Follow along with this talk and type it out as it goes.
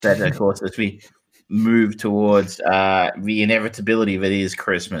But of course, as we move towards the inevitability that is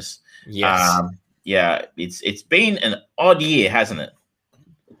Christmas, Yes. Yeah, it's been an odd year, hasn't it?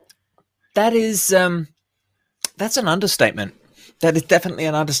 That is that's an understatement. That is definitely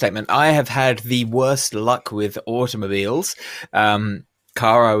an understatement. I have had the worst luck with automobiles.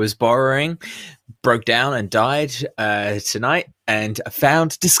 Car I was borrowing broke down and died tonight, and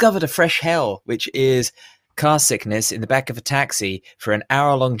discovered a fresh hell, which is car sickness in the back of a taxi for an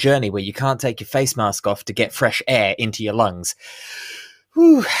hour-long journey where you can't take your face mask off to get fresh air into your lungs.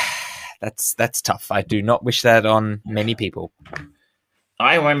 Whew. That's tough. I do not wish that on many people.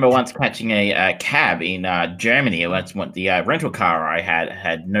 I remember once catching a cab in Germany. Once the rental car I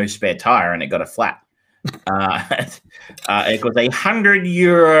had no spare tire and it got a flat. It was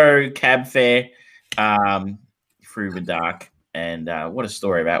 €100 cab fare through the dark, and what a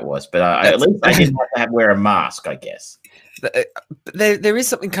story that was. But at least I didn't have to wear a mask, I guess. There is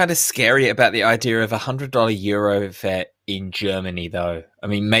something kind of scary about the idea of $100 Euro fare in Germany, though. I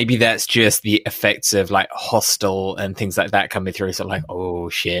mean, maybe that's just the effects of like hostel and things like that coming through. So like, oh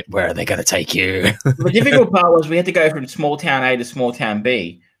shit, where are they going to take you? The difficult part was we had to go from small town A to small town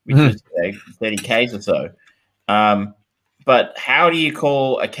B, which was 30 Ks or so. But how do you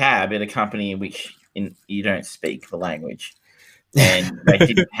call a cab at a company in which you don't speak the language? And they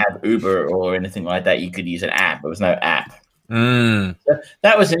didn't have Uber or anything like that. You could use an app. There was no app. So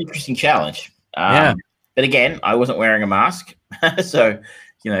that was an interesting challenge. Yeah. But again, I wasn't wearing a mask. So,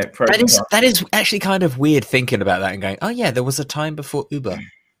 that is actually kind of weird thinking about that and going, oh, yeah, there was a time before Uber.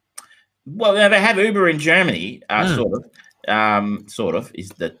 Well, they have Uber in Germany, sort of is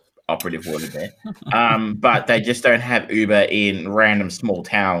the operative word there. But they just don't have Uber in random small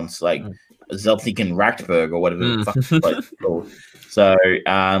towns like Zeltigen-Rachtberg or whatever the fuck the place is called. So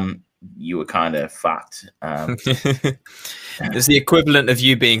you were kind of fucked. It's the equivalent of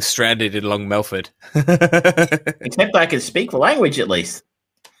you being stranded along Melford. Except I could speak the language at least.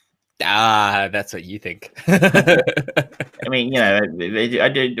 That's what you think. I mean,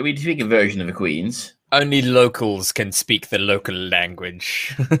 we speak a version of the Queens. Only locals can speak the local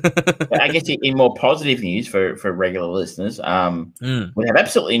language. I guess in more positive news for regular listeners, we have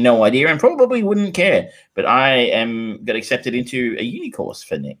absolutely no idea and probably wouldn't care. But I got accepted into a uni course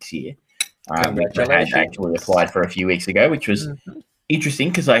for next year, which I had actually applied for a few weeks ago, which was interesting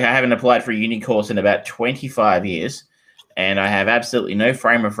because I haven't applied for a uni course in about 25 years. And I have absolutely no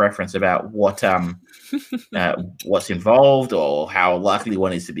frame of reference about what's involved or how likely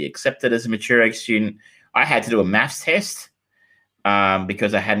one is to be accepted as a maturing student. I had to do a maths test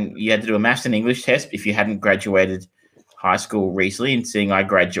because you had to do a maths and English test if you hadn't graduated high school recently. And seeing I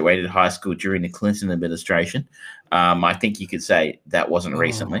graduated high school during the Clinton administration, I think you could say that wasn't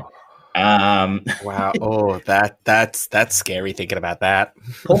recently. Wow. Oh, that's scary thinking about that.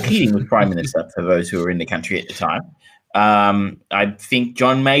 Paul Keating was Prime Minister for those who were in the country at the time. I think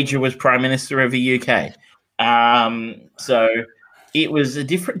John Major was Prime Minister of the UK. So it was a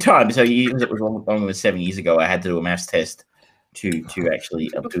different time. So it was almost 7 years ago. I had to do a maths test to actually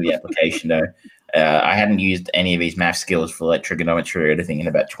do the application. Though I hadn't used any of these math skills for like trigonometry or anything in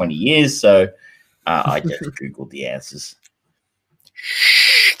about 20 years. So I just Googled the answers.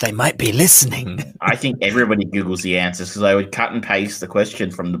 Shh, they might be listening. I think everybody Googles the answers because I would cut and paste the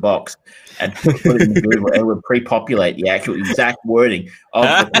question from the box and put it in Google and would pre-populate the actual exact wording of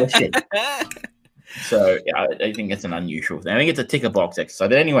the question. So I think it's an unusual thing. I think it's a ticker box exercise.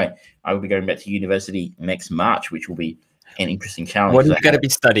 But anyway, I will be going back to university next March, which will be an interesting challenge. What are you going to be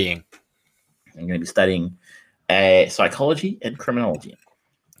studying? I'm going to be studying psychology and criminology.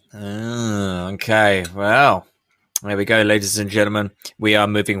 Okay. Well, there we go, ladies and gentlemen. We are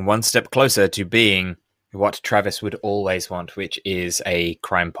moving one step closer to being what Travis would always want, which is a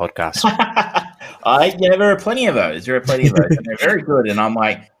crime podcast. There are plenty of those. And they're very good. And I'm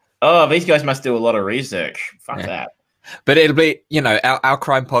like, oh, these guys must do a lot of research. Fuck that. But it'll be, our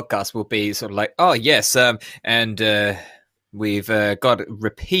crime podcast will be sort of like, oh, yes, and we've got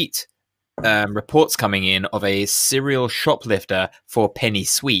repeat reports coming in of a serial shoplifter for penny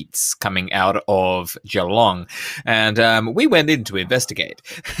sweets coming out of Geelong. And we went in to investigate.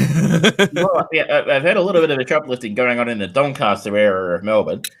 Well, yeah, I've had a little bit of a shoplifting going on in the Doncaster area of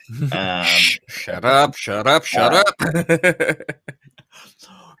Melbourne. Shut up.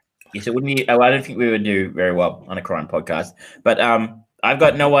 Yes, it wouldn't be. I don't think we would do very well on a crime podcast. But I've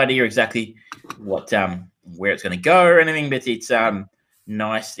got no idea exactly what where it's going to go or anything. But it's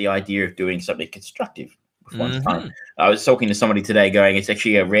nice, the idea of doing something constructive with one's time. I was talking to somebody today going, it's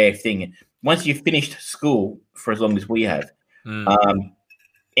actually a rare thing. Once you've finished school for as long as we have,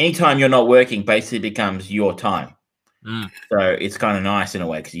 anytime you're not working basically becomes your time. So it's kind of nice in a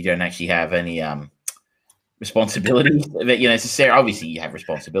way because you don't actually have any responsibilities. But, necessarily, obviously you have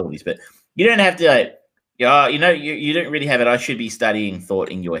responsibilities, but you don't have to. You don't really have it. I should be studying thought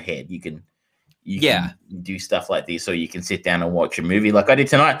in your head. You can do stuff like this, or you can sit down and watch a movie like I did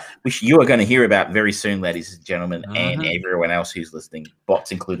tonight, which you are going to hear about very soon, ladies and gentlemen, and everyone else who's listening,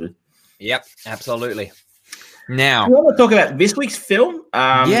 bots included. Yep, absolutely. Now, we want to talk about this week's film.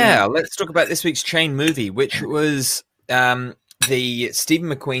 Let's talk about this week's Chain movie, which was the Stephen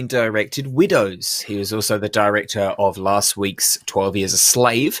McQueen directed Widows. He was also the director of last week's 12 Years a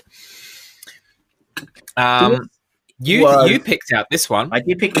Slave. You picked out this one. I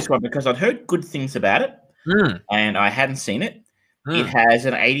did pick this one because I'd heard good things about it, and I hadn't seen it. It has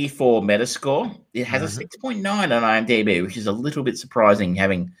an 84 Metascore. It has a 6.9 on IMDb, which is a little bit surprising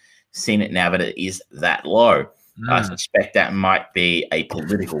having seen it now, but it is that low. I suspect that might be a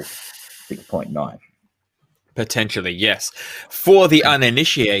political 6.9. Potentially, yes. For the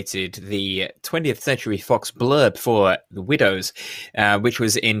uninitiated, the 20th Century Fox blurb for The Widows, which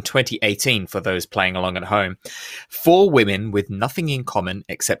was in 2018 for those playing along at home. 4 women with nothing in common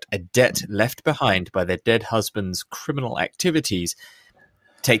except a debt left behind by their dead husband's criminal activities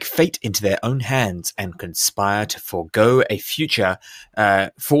take fate into their own hands and conspire to forge a future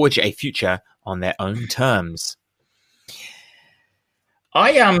on their own terms.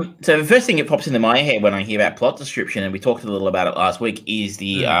 So the first thing that pops into my head when I hear about plot description, and we talked a little about it last week, is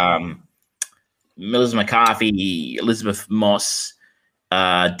the Melissa McCarthy, Elizabeth Moss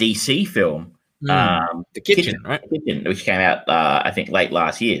DC film, The Kitchen, right? The Kitchen, which came out I think late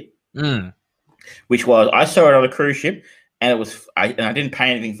last year. Which was, I saw it on a cruise ship, and I didn't pay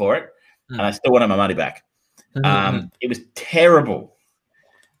anything for it, and I still wanted my money back. It was terrible.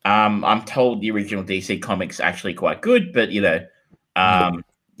 I'm told the original DC comics are actually quite good, but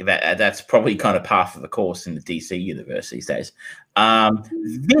that's probably kind of par for the course in the DC universe these days.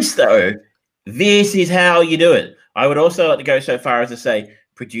 This is how you do it. I would also like to go so far as to say,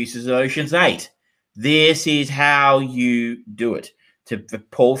 producers of Ocean's 8, this is how you do it. To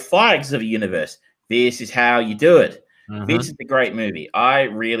Paul Feigs of the universe, this is how you do it. This is a great movie. I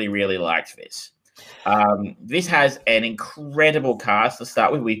really, really liked this. This has an incredible cast to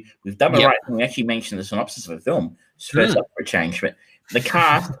start with. We've done the right thing. We actually mentioned the synopsis of the film. First up for a change, but the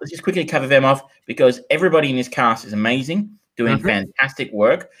cast, let's just quickly cover them off because everybody in this cast is amazing, doing fantastic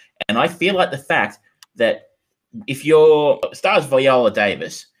work. And I feel like the fact that if your stars Viola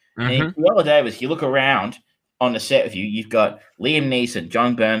Davis, and Viola Davis, you look around on the set with you've got Liam Neeson,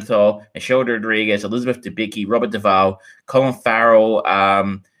 John Bernthal, Michelle Rodriguez, Elizabeth Debicki, Robert Duvall, Colin Farrell,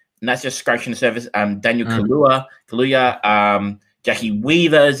 and that's just scratching the surface. Daniel Kaluuya, Jackie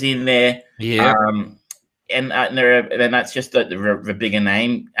Weaver's in there. Yeah. And that's just the bigger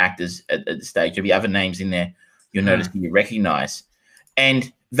name actors at the stage. There'll be other names in there you'll notice that you recognize.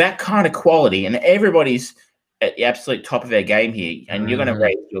 And that kind of quality, and everybody's at the absolute top of their game here, and you're going to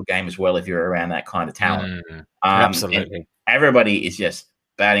raise your game as well if you're around that kind of talent. Absolutely. Everybody is just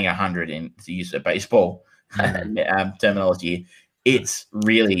batting 100 in, to use a baseball terminology. It's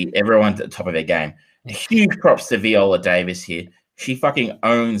really everyone's at the top of their game. Huge props to Viola Davis here. She fucking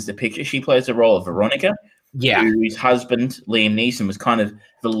owns the picture. She plays the role of Veronica, whose husband, Liam Neeson, was kind of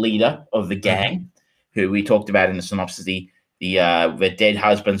the leader of the gang, who we talked about in the synopsis. The dead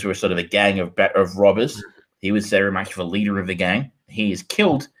husbands were sort of a gang of robbers. He was very much the leader of the gang. He is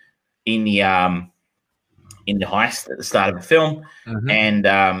killed in the heist at the start of the film,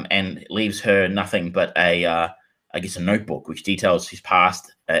 and leaves her nothing but a notebook which details his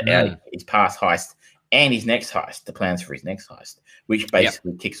past heist and his next heist, the plans for his next heist, which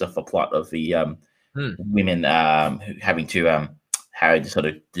basically kicks off the plot of the women having to sort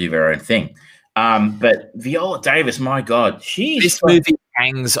of do their own thing. But Viola Davis, my God, this movie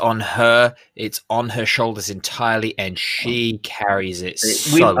hangs on her. It's on her shoulders entirely, and she carries it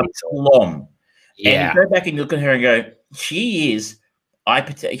so long. Yeah. And you go back and look at her and go, she is,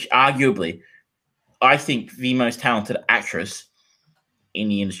 arguably, I think, the most talented actress in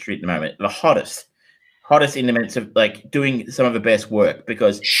the industry at the moment. The hottest in the sense of like doing some of the best work,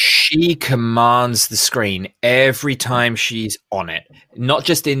 because she commands the screen every time she's on it. Not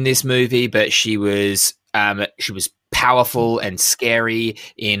just in this movie, but she was powerful and scary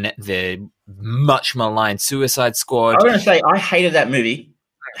in the much maligned Suicide Squad. I'm going to say I hated that movie.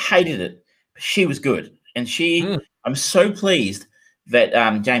 Hated it. But she was good. And I'm so pleased that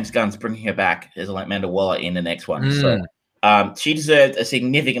James Gunn's bringing her back as Amanda Waller in the next one. So she deserved a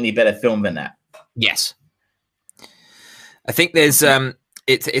significantly better film than that. Yes. I think there's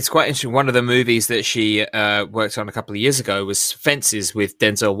It's quite interesting. One of the movies that she worked on a couple of years ago was Fences with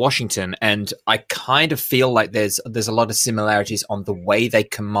Denzel Washington, and I kind of feel like there's a lot of similarities on the way they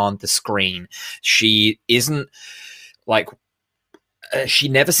command the screen. She isn't like she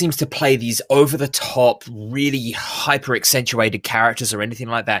never seems to play these over-the-top, really hyper-accentuated characters or anything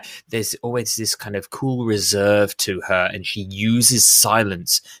like that. There's always this kind of cool reserve to her, and she uses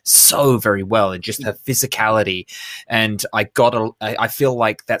silence so very well, and just her physicality. And I feel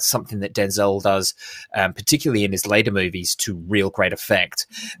like that's something that Denzel does, particularly in his later movies, to real great effect.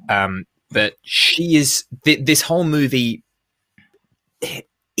 But she is this whole movie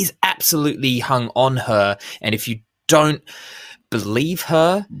is absolutely hung on her, and if you don't believe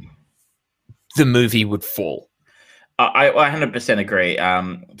her, the movie would fall. I 100% agree.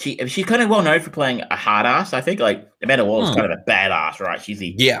 She's kind of well known for playing a hard ass. I think like Amanda Waller's kind of a badass, right? She's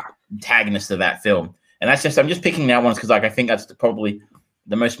the antagonist of that film, and I'm just picking that one because like I think that's probably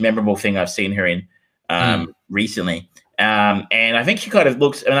the most memorable thing I've seen her in recently. And I think she kind of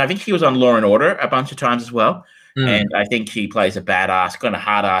looks, and I think she was on Law and Order a bunch of times as well. And I think she plays a badass, kind of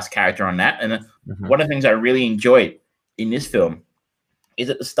hard ass character on that. And one of the things I really enjoyed in this film is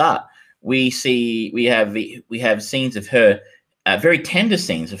at the start we have scenes of her, very tender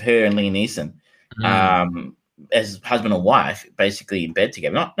scenes of her and Liam Neeson as husband and wife, basically in bed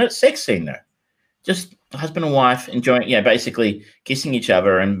together. Not a sex scene though, just husband and wife enjoying, basically kissing each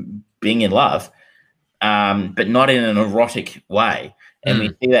other and being in love, but not in an erotic way. And we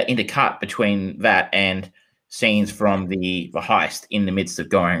see that intercut between that and scenes from the heist in the midst of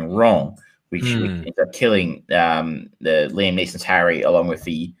going wrong, which ends up killing the Liam Neeson's Harry along with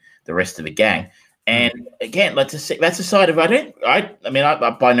the rest of the gang. And again, that's a side of I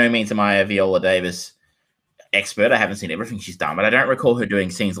by no means am I a Viola Davis expert. I haven't seen everything she's done, but I don't recall her doing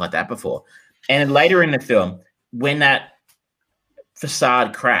scenes like that before. And later in the film, when that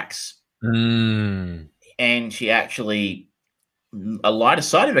facade cracks, and she actually, a lighter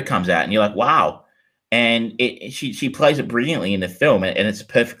side of her comes out, and you're like, wow. And she plays it brilliantly in the film, and it's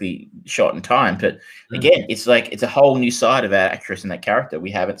perfectly shot in time. But again, it's like it's a whole new side of that actress and that character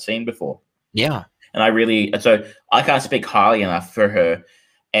we haven't seen before. Yeah, and I can't speak highly enough for her.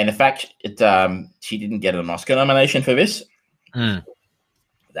 And the fact she didn't get an Oscar nomination for this,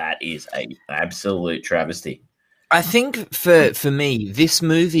 that is an absolute travesty. I think for me, this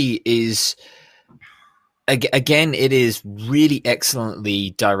movie is. Again, it is really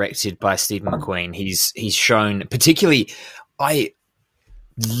excellently directed by Stephen McQueen. He's shown, particularly, I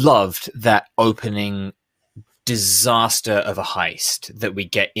loved that opening disaster of a heist that we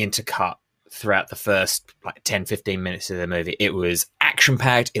get intercut throughout the first 10, 15 minutes of the movie. It was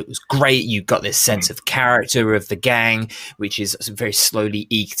action-packed. It was great. You got this sense of character of the gang, which is very slowly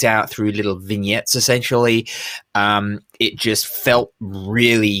eked out through little vignettes, essentially. It just felt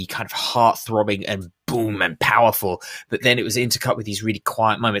really kind of heart-throbbing and boom and powerful. But then it was intercut with these really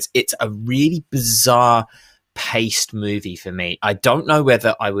quiet moments. It's a really bizarre paced movie for me. I don't know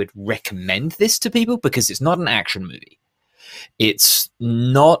whether I would recommend this to people because it's not an action movie. It's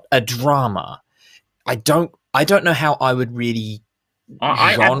not a drama. I don't know how I would really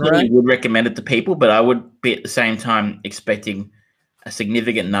I absolutely would recommend it to people, but I would be at the same time expecting a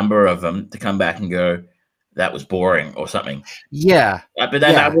significant number of them to come back and go, that was boring or something. Yeah. But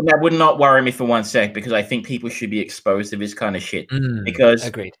that would not worry me for one sec, because I think people should be exposed to this kind of shit. Because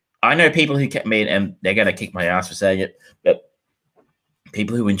agreed. I know people who kept me, and they're going to kick my ass for saying it, but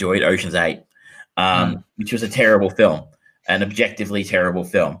people who enjoyed Ocean's 8, which was a terrible film, an objectively terrible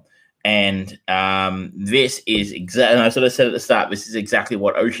film. And this is exactly, and I sort of said at the start, this is exactly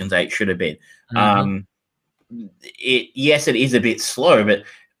what Ocean's 8 should have been. Yes, it is a bit slow, but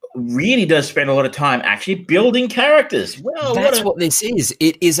really does spend a lot of time actually building characters. Well, that's what this is.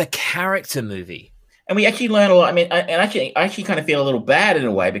 It is a character movie. And we actually learn a lot. I mean, I actually kind of feel a little bad in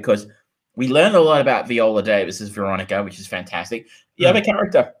a way, because we learned a lot about Viola Davis as Veronica, which is fantastic. The other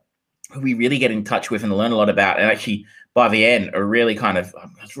character who we really get in touch with and learn a lot about, and actually by the end are really kind of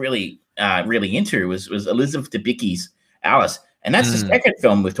really into was Elizabeth Debicki's Alice. And that's the second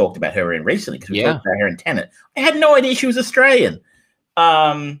film we've talked about her in recently, because we talked about her in Tenet. I had no idea she was Australian.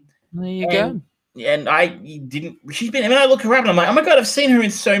 There you go. And I look her up and I'm like, oh my God, I've seen her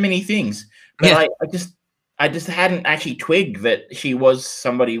in so many things. But I just hadn't actually twigged that she was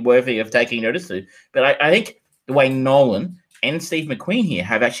somebody worthy of taking notice to. But I think the way Nolan and Steve McQueen here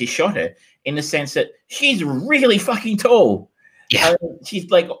have actually shot her, in the sense that she's really fucking tall. Yeah. She's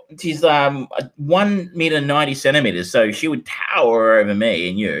 1 meter 90 centimeters, so she would tower over me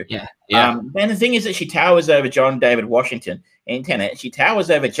and you. Yeah. And the thing is that she towers over John David Washington in Tenet. She towers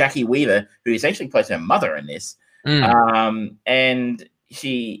over Jackie Weaver, who essentially plays her mother in this. And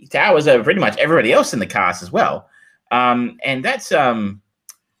she towers over pretty much everybody else in the cast as well, and that's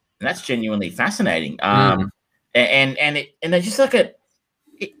genuinely fascinating. And they're just like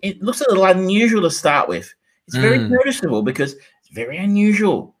it looks a little unusual to start with. It's very noticeable because it's very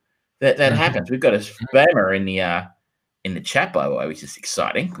unusual that happens. We've got a spammer in the chat, by the way, which is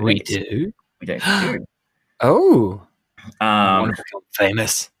exciting. We do. We don't. Oh, I want to become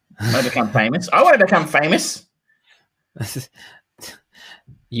famous. I want to become famous.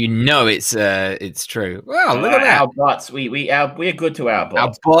 You know it's true. Wow, look at that. Our bots, we're good to our bots.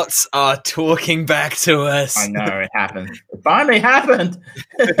 Our bots are talking back to us. I know, it happened. It finally happened.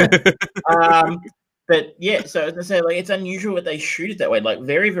 But yeah, so as I say, like, it's unusual that they shoot it that way. Like,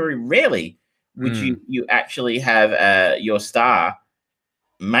 very, very rarely would you actually have your star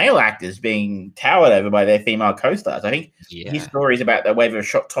male actors being towered over by their female co-stars. I think his stories about the way they've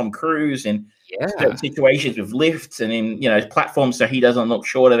shot Tom Cruise in certain situations with lifts and in platforms, so he doesn't look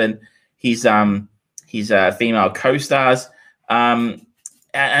shorter than his female co-stars. And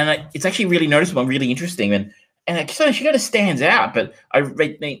it's actually really noticeable and really interesting. And so she kind of stands out. But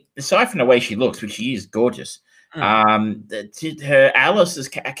aside from the way she looks, which she is gorgeous, her Alice's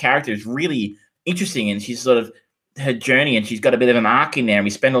character is really interesting, and she's sort of her journey, and she's got a bit of an arc in there, and we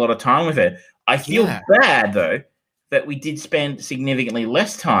spend a lot of time with her. I feel bad though that we did spend significantly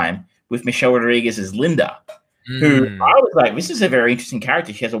less time with Michelle Rodriguez as Linda, who I was like, this is a very interesting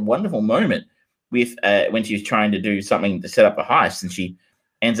character. She has a wonderful moment with when she was trying to do something to set up a heist, and she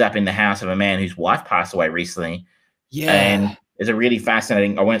ends up in the house of a man whose wife passed away recently. Yeah, and there's a really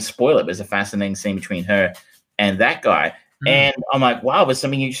fascinating. I won't spoil it, but there's a fascinating scene between her and that guy. And I'm like, wow, there's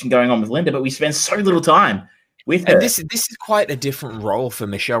something interesting going on with Linda, but we spend so little time with her. And this is quite a different role for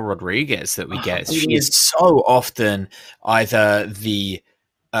Michelle Rodriguez that we get. She is so often either the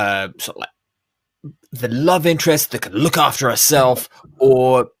sort of like the love interest that can look after herself,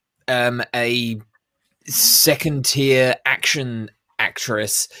 or a second tier action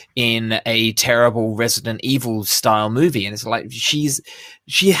actress in a terrible Resident Evil style movie. And it's like she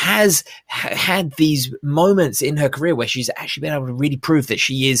has had these moments in her career where she's actually been able to really prove that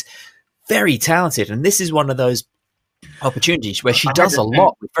she is very talented, and this is one of those opportunities where she does a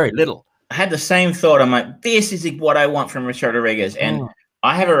lot with very little. I had the same thought. I'm like, this is what I want from Michelle Rodriguez, and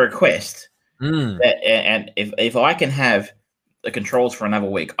I have a request that, and if I can have the controls for another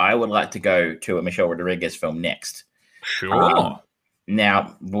week, I would like to go to a Michelle Rodriguez film next. Sure.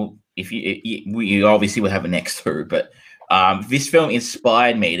 Now, well, if you obviously will have a next through, but this film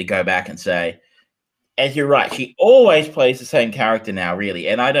inspired me to go back and say, as you're right, she always plays the same character now, really.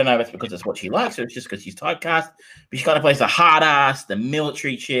 And I don't know if it's because it's what she likes or it's just because she's typecast, but she kind of plays the hard ass, the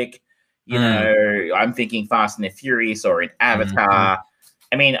military chick. You know, I'm thinking Fast and the Furious or in Avatar.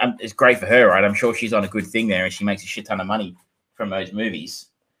 I mean, it's great for her, right? I'm sure she's on a good thing there and she makes a shit ton of money from those movies.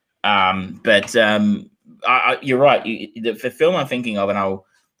 But you're right. The film I'm thinking of, and I'll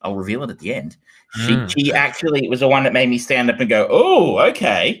reveal it at the end. She actually was the one that made me stand up and go, "Oh,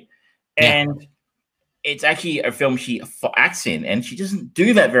 okay." And it's actually a film she acts in, and she doesn't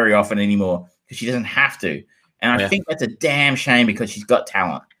do that very often anymore because she doesn't have to. And I think that's a damn shame because she's got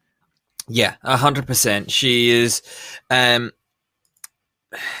talent. Yeah, 100%. She is. There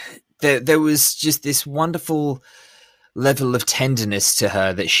was just this wonderful level of tenderness to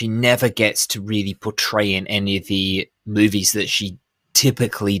her that she never gets to really portray in any of the movies that she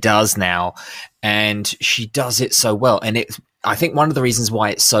typically does now, and she does it so well. And I think one of the reasons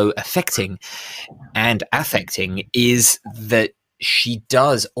why it's so affecting is that she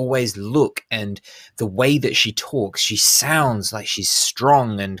does always look, and the way that she talks, she sounds like she's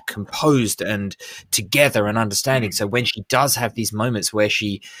strong and composed and together and understanding. So when she does have these moments where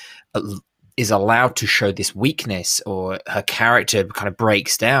she is allowed to show this weakness or her character kind of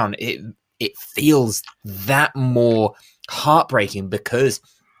breaks down, it feels that more heartbreaking because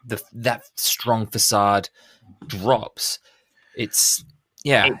that strong facade drops. She's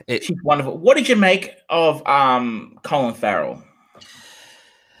wonderful. What did you make of Colin Farrell?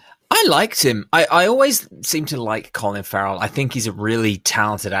 I liked him. I always seem to like Colin Farrell. I think he's a really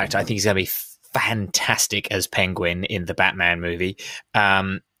talented actor. I think he's going to be fantastic as Penguin in the Batman movie.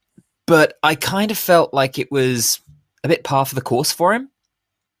 But I kind of felt like it was a bit par for the course for him.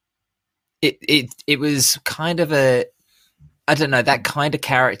 It was kind of I don't know, that kind of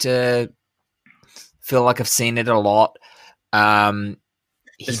character. Feel like I've seen it a lot.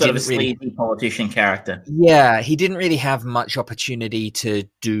 He's sort of a sleazy politician character. Yeah, he didn't really have much opportunity to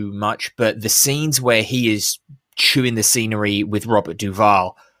do much, but the scenes where he is chewing the scenery with Robert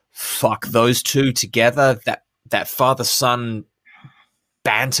Duvall, fuck, those two together, that father-son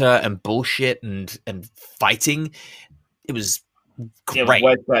banter and bullshit and fighting, it was great.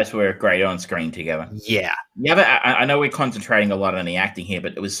 Both guys were great on screen together. Yeah. The other, I know we're concentrating a lot on the acting here,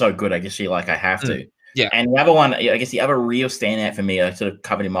 but it was so good. I just feel like I have to. Yeah. And the other one, I guess the other real standout for me, I sort of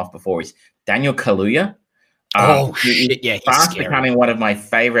covered him off before, is Daniel Kaluuya. Shit! Yeah, he's fast scary. becoming one of my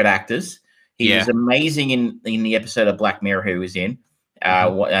favorite actors. He Yeah. was amazing in the episode of Black Mirror he was in,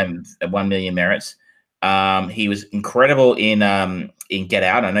 1 Million Merits. He was incredible in Get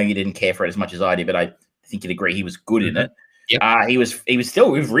Out. I know you didn't care for it as much as I did, but I think you'd agree he was good in it. Yep. He was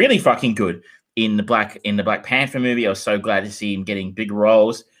really fucking good in the Black Panther movie. I was so glad to see him getting big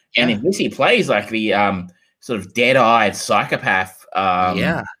roles. Yeah. And in this, he plays like the sort of dead-eyed psychopath,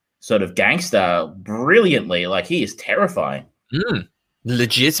 sort of gangster brilliantly. Like, he is terrifying.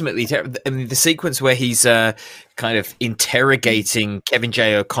 Legitimately terrifying. I mean, the sequence where he's kind of interrogating Kevin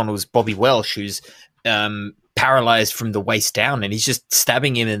J. O'Connell's Bobby Welsh, who's paralyzed from the waist down, and he's just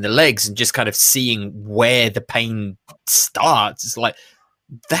stabbing him in the legs and just kind of seeing where the pain starts. It's like,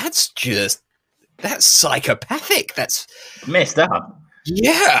 that's psychopathic. That's messed up.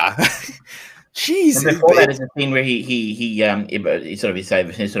 Yeah. Jeez. And before that is a scene where he sort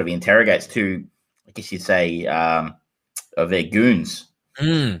of interrogates two, I guess you'd say, of their goons,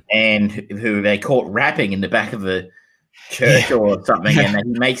 and who they caught rapping in the back of the church or something, and then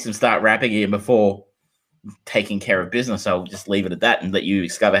he makes them start rapping again before taking care of business. I'll just leave it at that and let you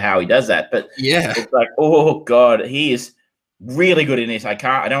discover how he does that. But it's like, oh god, he is really good in this. I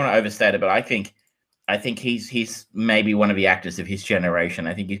don't want to overstate it, but I think he's maybe one of the actors of his generation.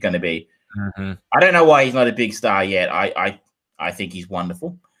 I think he's going to be. I don't know why he's not a big star yet. I think he's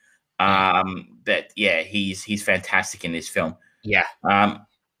wonderful. But yeah, he's fantastic in this film. Yeah.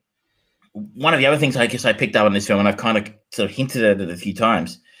 One of the other things I guess I picked up on this film, and I've kind of sort of hinted at it a few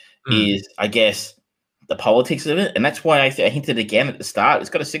times, is I guess the politics of it, and that's why I hinted again at the start. It's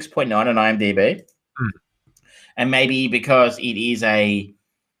got a 6.9 on IMDb, and maybe because it is I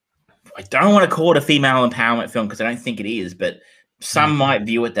don't want to call it a female empowerment film because I don't think it is, but some might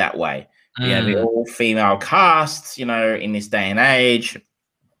view it that way. The all-female casts, in this day and age,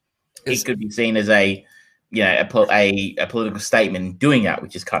 it could be seen as a political statement doing that,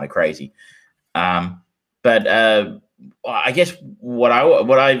 which is kind of crazy. But I guess one of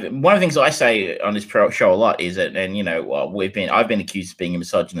the things I say on this show a lot is that, and I've been accused of being a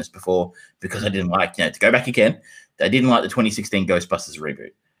misogynist before because I didn't like, to go back again, I didn't like the 2016 Ghostbusters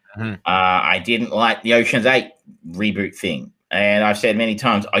reboot. I didn't like the Ocean's 8 reboot thing. And I've said many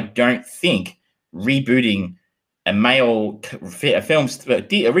times, I don't think rebooting a film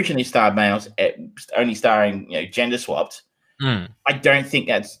originally starred males, only starring gender swapped. I don't think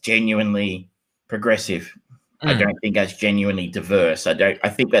that's genuinely progressive. I don't think that's genuinely diverse. I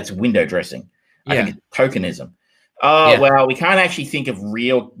think that's window dressing. I think it's tokenism. Well, we can't actually think of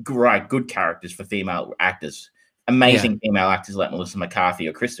real good characters for female actors. Amazing female actors like Melissa McCarthy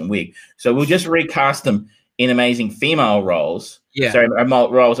or Kristen Wiig. So we'll just recast them in amazing female roles.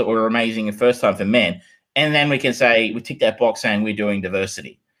 Roles that were amazing the first time for men. And then we can say, we tick that box saying we're doing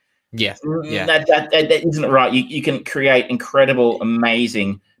diversity. That isn't right. You can create incredible,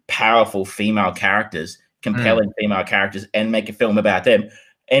 amazing, powerful female characters, compelling female characters, and make a film about them.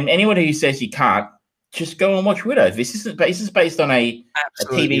 And anyone who says you can't, just go and watch Widow. This is based on a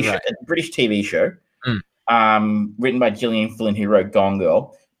TV show, a British TV show, written by Gillian Flynn, who wrote Gone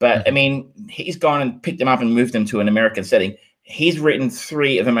Girl. But I mean, he's gone and picked them up and moved them to an American setting. He's written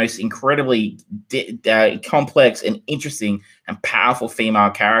 3 of the most incredibly complex and interesting and powerful female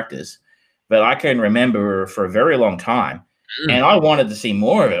characters that I can remember for a very long time. And I wanted to see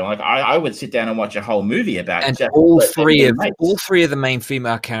more of it. Like I would sit down and watch a whole movie about it. And all three of the main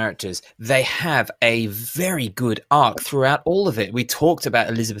female characters, they have a very good arc throughout all of it. We talked about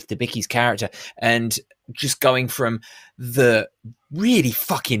Elizabeth Debicki's character and just going from the really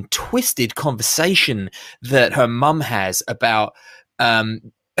fucking twisted conversation that her mum has about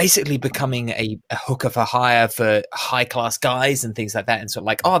basically becoming a hooker for hire for high class guys and things like that, and sort of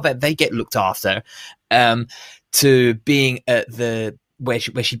like, they get looked after, to being at the where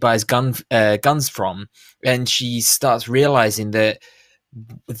she buys guns from, and she starts realizing that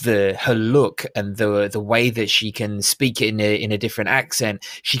her look and the way that she can speak in a different accent,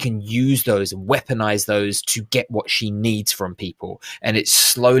 she can use those and weaponize those to get what she needs from people, and it's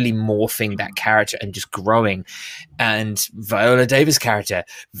slowly morphing that character and just growing. And Viola Davis' character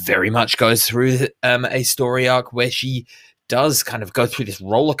very much goes through a story arc where she does kind of go through this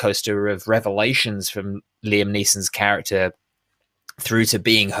roller coaster of revelations from Liam Neeson's character through to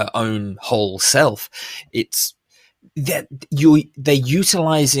being her own whole self. It's that they're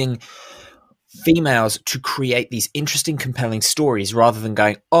utilizing females to create these interesting, compelling stories rather than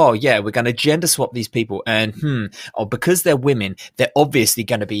going, oh, yeah, we're going to gender swap these people. And, because they're women, they're obviously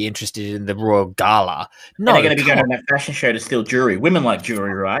going to be interested in the Royal Gala. No, and they're going to be going on that fashion show to steal jewelry. Women like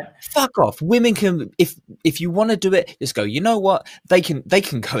jewelry, right? Fuck off. Women can, if you want to do it, just go, you know what? They can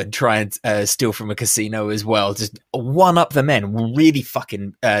go and try and steal from a casino as well. Just one up the men. Will really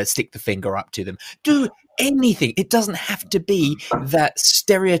fucking stick the finger up to them. Do anything. It doesn't have to be that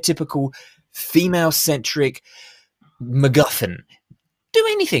stereotypical female-centric MacGuffin. Do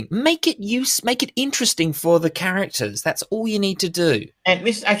anything. Make it interesting for the characters. That's all you need to do. And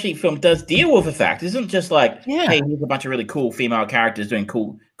this actually film does deal with the fact. It isn't just like, Yeah. hey, here's a bunch of really cool female characters doing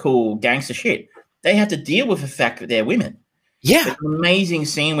cool gangster shit. They have to deal with the fact that they're women. Yeah. It's an amazing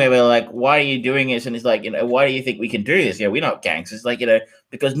scene where we're like, why are you doing this? And it's like, why do you think we can do this? We're not gangsters. Like,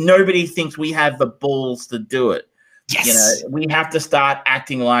 because nobody thinks we have the balls to do it. Yes. We have to start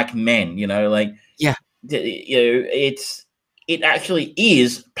acting like men, like, yeah. It actually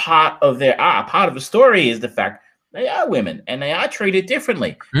is part of their art. Part of the story is the fact they are women and they are treated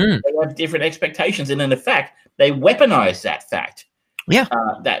differently. They have different expectations. And in fact, they weaponize that fact. Yeah.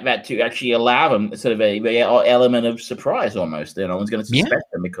 That to actually allow them sort of a element of surprise almost. No one's going to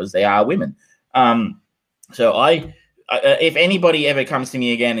suspect them because they are women. So I if anybody ever comes to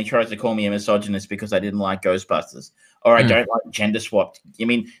me again and tries to call me a misogynist because I didn't like Ghostbusters or I don't like gender swapped. I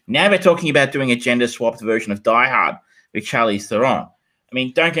mean, now they're talking about doing a gender swapped version of Die Hard with Charlize Theron. I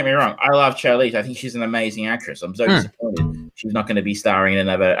mean, don't get me wrong. I love Charlize. I think she's an amazing actress. I'm so disappointed she's not going to be starring in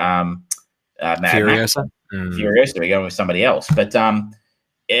another Mad Furiosa. Max. Furiosa. We're going with somebody else. But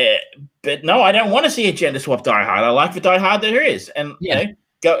no, I don't want to see a gender swap Die Hard. I like the Die Hard that there is. And,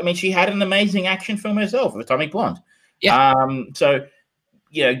 she had an amazing action film herself, Atomic Blonde. Yeah. So,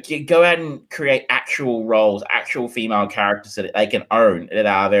 go out and create actual roles, actual female characters that they can own, that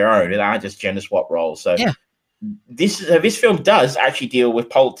are their own, that aren't just gender swap roles. So, this film does actually deal with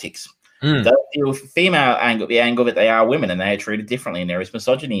politics. It does deal with female angle, the angle that they are women and they are treated differently, and there is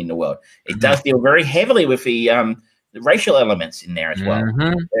misogyny in the world. It does deal very heavily with the racial elements in there as well,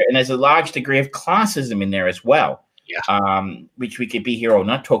 and there's a large degree of classism in there as well. Which we could be here all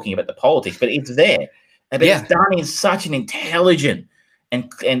night talking about the politics, but it's there. But it's done in such an intelligent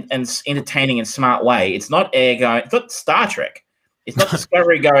and entertaining and smart way. It's not it's not Star Trek. It's not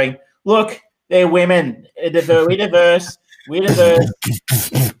Discovery going, look, they're women. We're diverse. We're diverse.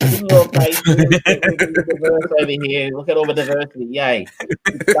 In your face, we're diverse over here. Look at all the diversity. Yay.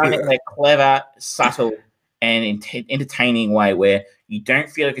 It's done in a clever, subtle, and entertaining way where you don't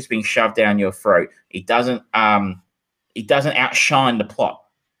feel like it's being shoved down your throat. It doesn't outshine the plot.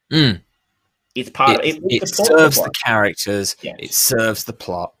 It's part of it. It serves the characters. Yes. It serves the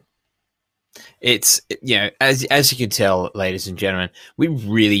plot. It's as you can tell, ladies and gentlemen, we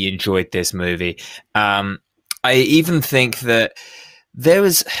really enjoyed this movie. I even think that there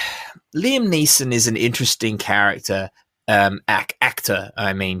was Liam Neeson is an interesting character, actor.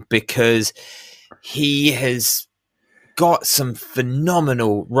 I mean, because he has got some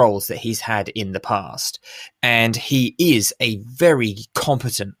phenomenal roles that he's had in the past, and he is a very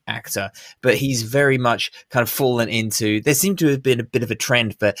competent actor, but he's very much kind of fallen into, there seemed to have been a bit of a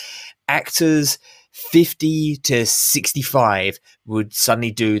trend for actors 50 to 65 would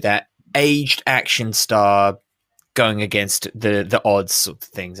suddenly do that aged action star going against the odds sort of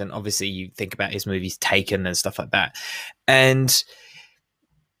things. And obviously you think about his movies Taken and stuff like that, and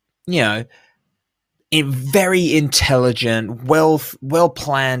a very intelligent, well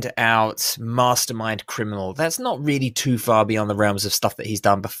planned out mastermind criminal. That's not really too far beyond the realms of stuff that he's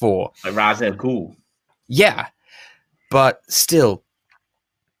done before. Like Ra's al Ghul. Yeah, but still,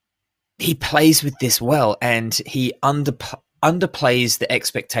 he plays with this well, and he underplays the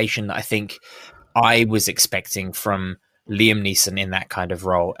expectation that I think I was expecting from Liam Neeson in that kind of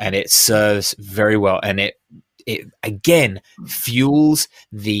role, and it serves very well, and it again fuels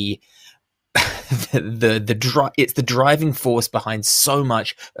it's the driving force behind so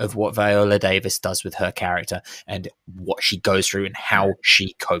much of what Viola Davis does with her character and what she goes through and how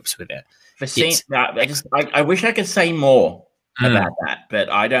she copes with it. I wish I could say more about that, but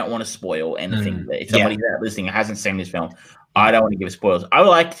I don't want to spoil anything. If somebody out listening hasn't seen this film, I don't want to give spoilers. I would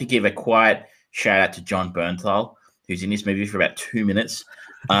like to give a quiet shout out to John Bernthal, who's in this movie for about 2 minutes.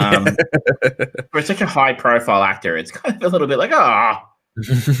 For such a high profile actor, it's kind of a little bit like, a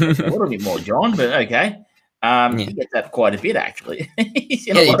little bit more John, but okay. He gets that quite a bit, actually.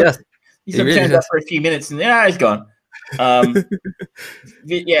 He does. He's turned up for a few minutes and he's gone. I'm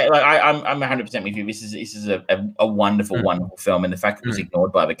 100% with you. This is a wonderful, wonderful film, and the fact that it was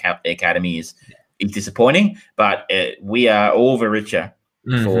ignored by the Academy is disappointing. But we are all the richer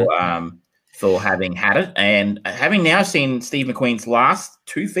for for having had it, and having now seen Steve McQueen's last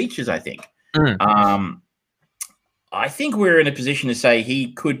 2 features, I think. I think we're in a position to say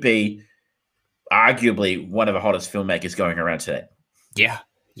he could be arguably one of the hottest filmmakers going around today. Yeah.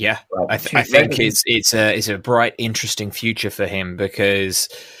 I think it's a bright, interesting future for him because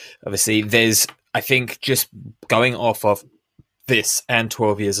obviously there's, I think, just going off of this and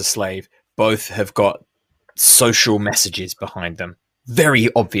 12 Years a Slave, both have got social messages behind them very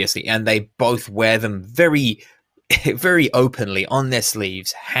obviously, and they both wear them very, very openly on their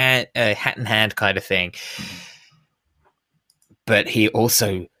sleeves, hat in hand kind of thing. But he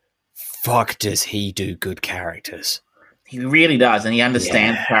also, fuck, does he do good characters? He really does, and he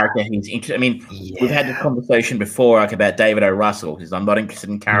understands character. He's interested. I mean, we've had this conversation before, like about David O. Russell, because I'm not interested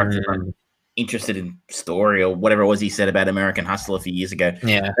in character, I'm interested in story, or whatever it was he said about American Hustle a few years ago.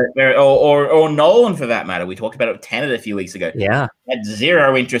 Yeah, or Nolan for that matter. We talked about it with Tenet a few weeks ago. Yeah, he had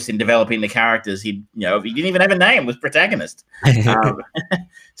zero interest in developing the characters. He didn't even have a name. Was protagonist.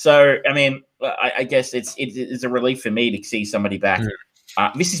 So, I mean, I guess it's a relief for me to see somebody back.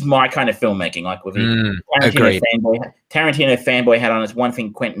 This is my kind of filmmaking. Like with Tarantino fanboy hat on. It's one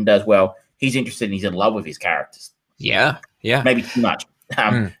thing Quentin does well. He's interested and he's in love with his characters. Yeah. Maybe too much.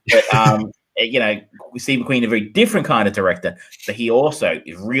 But Steve McQueen is a very different kind of director, but he also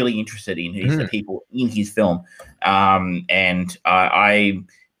is really interested in the people in his film. And I'm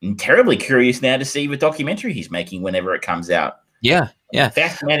terribly curious now to see the documentary he's making whenever it comes out. Yeah.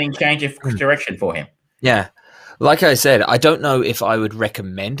 Fascinating change of direction for him. Yeah. Like I said, I don't know if I would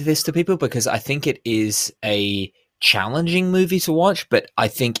recommend this to people because I think it is a challenging movie to watch, but I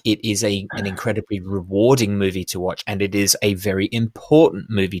think it is an incredibly rewarding movie to watch, and it is a very important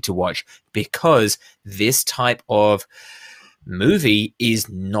movie to watch because this type of movie is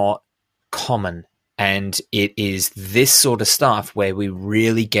not common. And it is this sort of stuff where we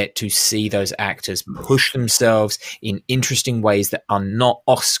really get to see those actors push themselves in interesting ways that are not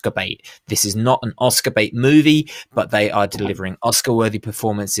Oscar bait. This is not an Oscar bait movie, but they are delivering Oscar-worthy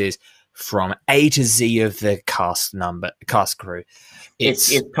performances from A to Z of the cast crew.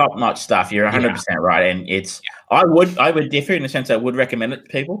 It's top-notch stuff. You're 100% right. And I would differ in the sense I would recommend it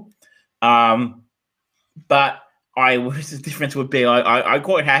to people. But the difference would be I'm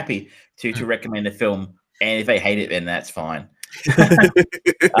quite happy to recommend a film, and if they hate it, then that's fine.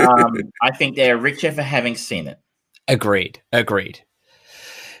 I think they're richer for having seen it. Agreed.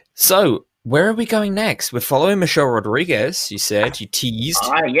 So, where are we going next? We're following Michelle Rodriguez, you said. You teased.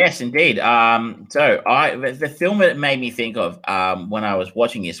 Yes, indeed. The film that it made me think of when I was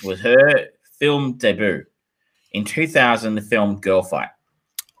watching this was her film debut. In 2000, the film Girl Fight.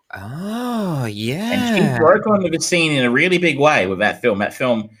 Oh, yeah. And she broke onto the scene in a really big way with that film. That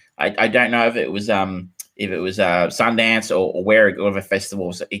film, I don't know if it was Sundance or wherever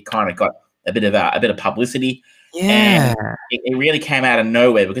festivals. It kind of got a bit of publicity. Yeah, and it really came out of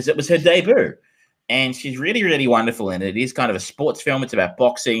nowhere because it was her debut, and she's really, really wonderful in it. It is kind of a sports film. It's about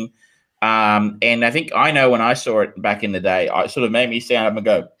boxing, and I think I know when I saw it back in the day, it sort of made me stand up and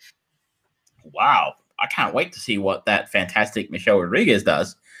go, "Wow, I can't wait to see what that fantastic Michelle Rodriguez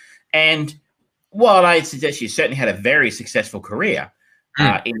does." And while I suggest she certainly had a very successful career,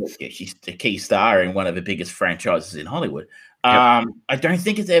 she's the key star in one of the biggest franchises in Hollywood. I don't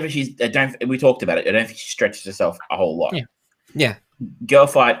think it's ever. We talked about it. I don't think she stretches herself a whole lot. Yeah. Girl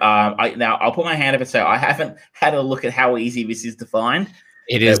Fight. Now I'll put my hand up and say I haven't had a look at how easy this is to find.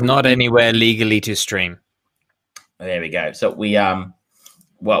 It is not anywhere legally to stream. There we go. So we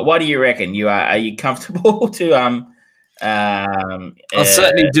what do you reckon? Are you comfortable to I'll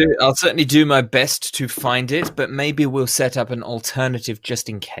certainly do my best to find it, but maybe we'll set up an alternative just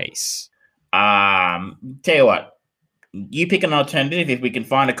in case. Tell you what, you pick an alternative. If we can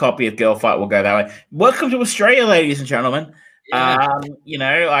find a copy of Girl Fight, we'll go that way. Welcome to Australia, ladies and gentlemen. Yeah.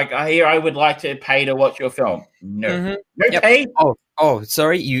 I would like to pay to watch your film. No, no pay. Oh,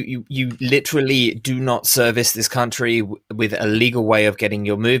 sorry. You literally do not service this country with a legal way of getting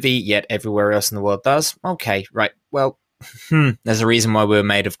your movie, yet everywhere else in the world does. Okay, right. Well, there's a reason why we're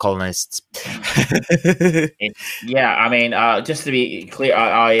made of colonists. Just to be clear,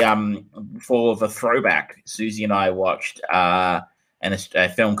 I for the throwback, Susie and I watched a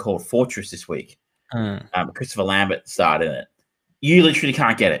film called Fortress this week. Christopher Lambert starred in it. You literally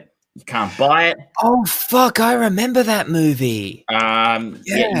can't get it. You can't buy it. Oh fuck! I remember that movie. You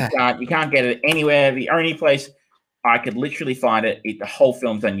can't get it anywhere. The only place I could literally find it, the whole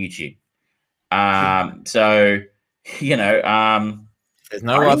film's on YouTube. There's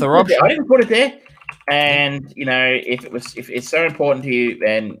no other option. I didn't put it there, and if it's so important to you,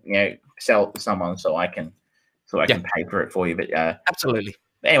 then sell it to someone so I can pay for it for you. But absolutely.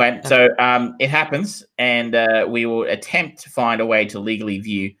 Anyway, so it happens, and we will attempt to find a way to legally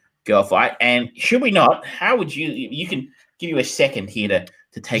view Girl Fight. And should we not, how would you? You can give you a second here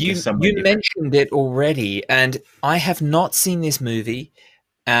to take us somewhere. You mentioned it already, and I have not seen this movie.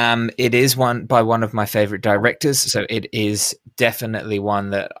 It is by one of my favorite directors, so it is definitely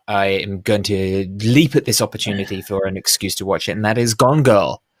one that I am going to leap at this opportunity for an excuse to watch it, and that is Gone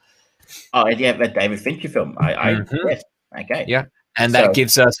Girl. Oh, yeah, that David Fincher film. Yes, okay, yeah. And that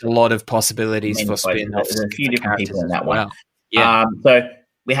gives us a lot of possibilities for spin-offs. There's a few different people in that one. Well. Yeah. So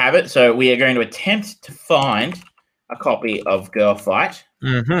we have it. So we are going to attempt to find a copy of Girl Fight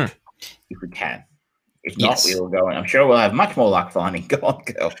if we can. If not, we will go and I'm sure we'll have much more luck finding Gone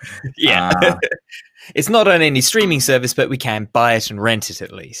Girl. Yeah. It's not on any streaming service, but we can buy it and rent it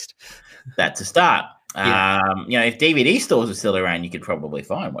at least. That's a start. Yeah. If DVD stores are still around, you could probably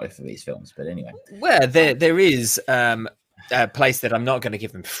find one for these films. But anyway. Well, there is a place that I'm not going to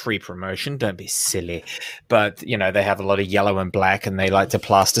give them free promotion. Don't be silly. But, they have a lot of yellow and black and they like to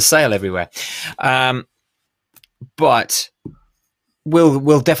plaster sale everywhere. But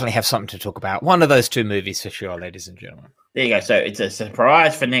we'll definitely have something to talk about. One of those two movies for sure, ladies and gentlemen. There you go. So it's a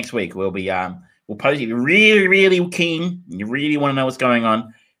surprise for next week. We'll post if you're really, really keen, you really want to know what's going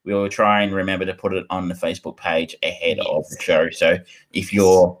on, we'll try and remember to put it on the Facebook page ahead of the show. So if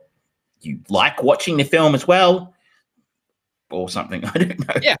you like watching the film as well, or something, I don't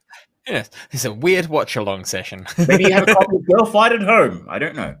know. Yeah. It's a weird watch-along session. Maybe you have a copy of Girl Fight at home. I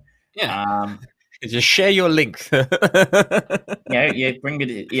don't know. Yeah. Just share your link. Bring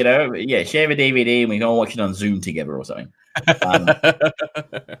it. Share the DVD and we can all watch it on Zoom together or something.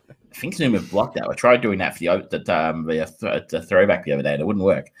 I think Zoom have blocked that. I tried doing that for the throwback the other day and it wouldn't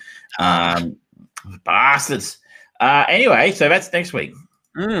work. Bastards. Anyway, so that's next week.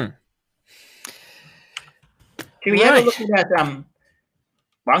 Should we have a look at that?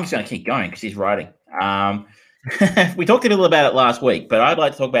 Well, I'm just going to keep going because he's writing. We talked a little about it last week, but I'd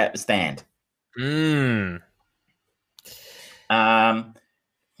like to talk about The Stand.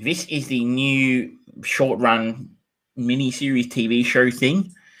 This is the new short-run mini-series TV show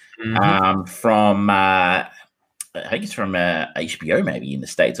thing from, I think it's from HBO maybe in the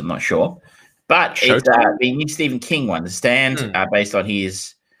States, I'm not sure. But it's the new Stephen King one, The Stand, based on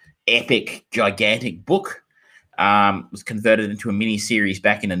his epic, gigantic book. Was converted into a mini-series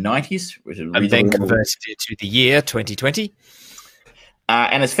back in the 90s. And then converted to the year 2020.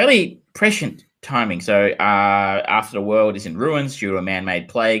 And it's fairly prescient timing. So after the world is in ruins due to a man-made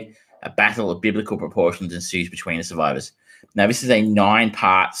plague, a battle of biblical proportions ensues between the survivors. Now, this is a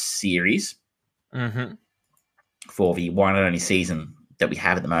 9-part series for the one and only season that we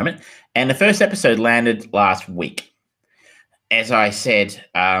have at the moment. And the first episode landed last week. As I said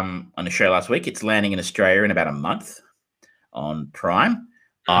on the show last week, it's landing in Australia in about a month on Prime.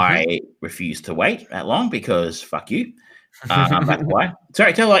 I refuse to wait that long because fuck you. That's why.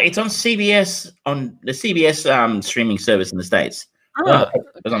 Sorry, tell you, it's on CBS, on the CBS streaming service in the States. It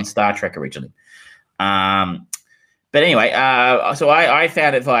was on Star Trek originally. But anyway, so I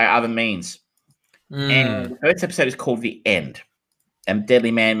found it via other means. And the first episode is called The End. A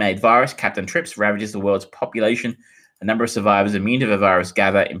deadly man-made virus, Captain Trips, ravages the world's population. A number of survivors immune to the virus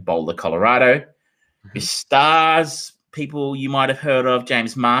gather in Boulder, Colorado. It stars people you might have heard of,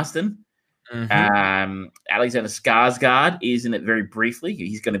 James Marsden. Alexander Skarsgård is in it very briefly.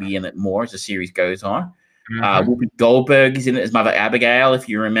 He's going to be in it more as the series goes on. Whoopi Goldberg is in it as Mother Abigail, if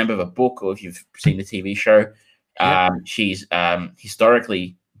you remember the book or if you've seen the TV show. She's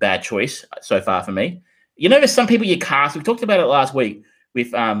historically bad choice so far for me. There's some people you cast. We talked about it last week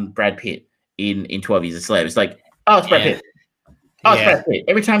with Brad Pitt in 12 Years a Slave. It's like, oh, it's Brad Pitt. Oh, it's Brad Pitt.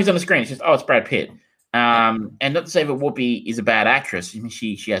 Every time he's on the screen, it's just, oh, it's Brad Pitt. And not to say that Whoopi is a bad actress. I mean,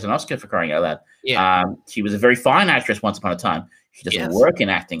 she has an Oscar for crying out loud. She was a very fine actress once upon a time. She doesn't work in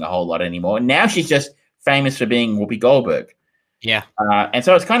acting a whole lot anymore. Now she's just famous for being Whoopi Goldberg. And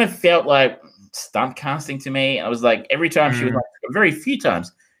so it's kind of felt like stunt casting to me. I was like, every time she was like, very few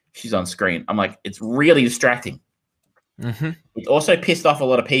times she's on screen, I'm like, it's really distracting. It also pissed off a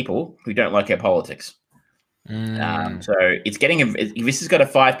lot of people who don't like her politics. So it's getting this has got a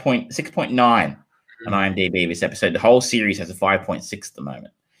 6.9 on IMDb. This episode, the whole series has a 5.6 at the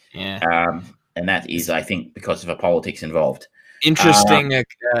moment. And that is, I think, because of the politics involved. Interesting.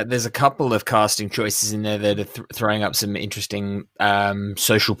 There's a couple of casting choices in there that are throwing up some interesting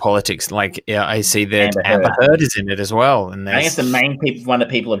social politics. Like, I see that Amber Heard is in it as well. And I guess the main one that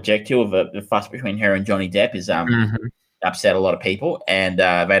people object to of the fuss between her and Johnny Depp is upset a lot of people, and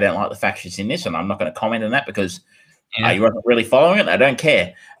they don't like the fact she's in this. And I'm not going to comment on that because you weren't really following it. I don't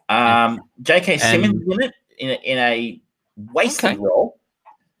care. J.K. Simmons is in it in a wasted role.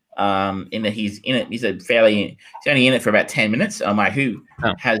 In that he's in it. He's only in it for about 10 minutes. I'm like, who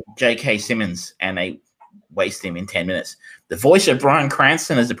has J.K. Simmons, and they waste him in 10 minutes. The voice of Bryan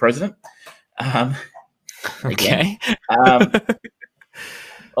Cranston as the president. Okay.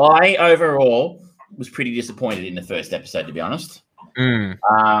 I overall was pretty disappointed in the first episode, to be honest.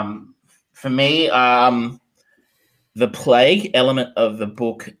 For me, the plague element of the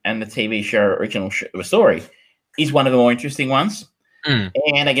book and the TV show original story is one of the more interesting ones.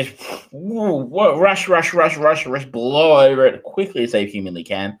 And I guess rush, blow over it quickly as they humanly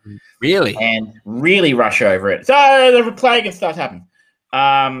can. Really? And really rush over it. So the plague and stuff happens.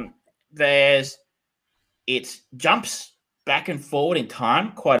 It jumps back and forward in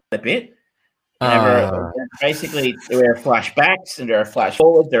time quite a bit. Basically, there are flashbacks and there are flash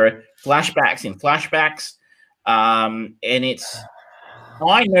forwards. There are flashbacks in flashbacks. And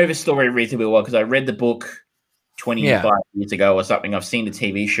I know the story reasonably well because I read the book 25 years ago or something. I've seen the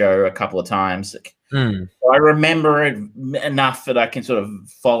TV show a couple of times. So I remember it enough that I can sort of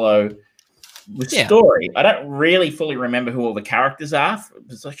follow the story. I don't really fully remember who all the characters are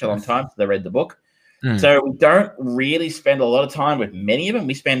for such a long time since I read the book. So we don't really spend a lot of time with many of them.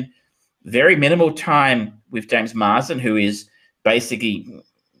 We spend very minimal time with James Marsden, who is basically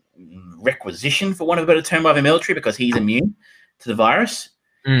requisitioned, for want of a better term, by the military because he's immune to the virus.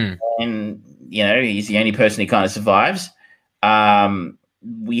 And, he's the only person who kind of survives.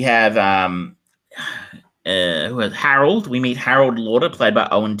 We have Harold. We meet Harold Lauder, played by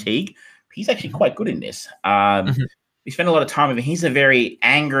Owen Teague. He's actually quite good in this. We spend a lot of time with him. He's a very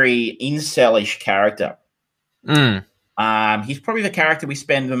angry, incel-ish character. He's probably the character we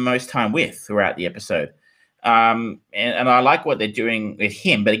spend the most time with throughout the episode. And I like what they're doing with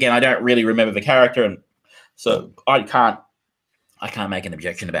him. But again, I don't really remember the character. And so I can't make an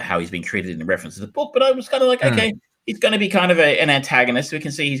objection about how he's been treated in the reference to the book. But I was kind of like, okay, he's going to be kind of an antagonist. We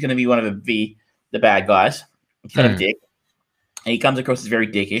can see he's going to be one of the bad guys. He's kind of a dick. And he comes across as very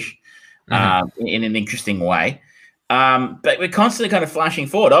dickish in an interesting way. But we're constantly kind of flashing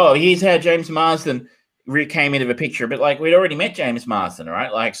forward. Oh, here's how James Marsden came into the picture. But, we'd already met James Marsden,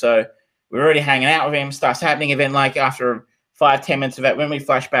 right? So we're already hanging out with him. Starts happening. And then, after 5-10 minutes of that, when we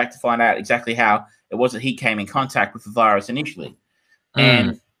flash back to find out exactly how it was that he came in contact with the virus initially.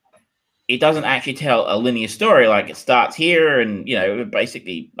 And it doesn't actually tell a linear story. It starts here and,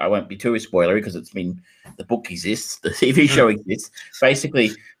 basically, I won't be too spoilery because the book exists, the TV show exists.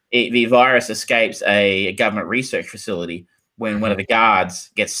 Basically, the virus escapes a government research facility when one of the guards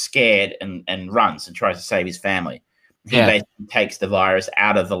gets scared and runs and tries to save his family. He basically takes the virus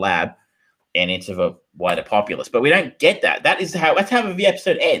out of the lab and into the wider populace. But we don't get that. That's how the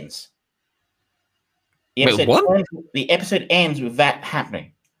episode ends. The episode ends with that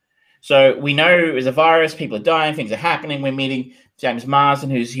happening. So we know there's a virus, people are dying, things are happening. We're meeting James Marsden,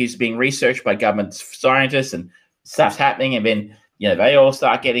 who's being researched by government scientists, and stuff's happening. And then, they all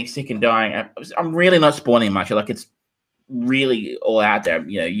start getting sick and dying. I'm really not spoiling much. It's really all out there.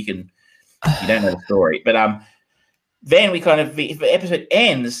 You don't know the story. But then we the episode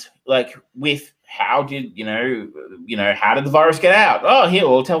ends with how did how did the virus get out? Oh, here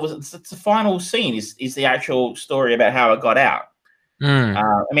we'll tell us. It's the final scene is the actual story about how it got out.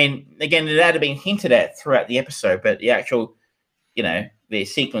 Again, it had been hinted at throughout the episode, but the actual the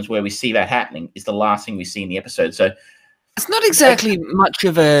sequence where we see that happening is the last thing we see in the episode. So it's not exactly much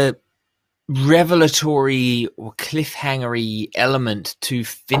of a revelatory or cliffhangery element to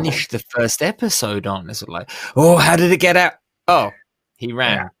finish the first episode on. Is it how did it get out? Oh, he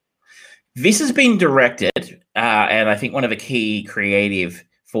ran. Yeah. This has been directed, and I think one of the key creative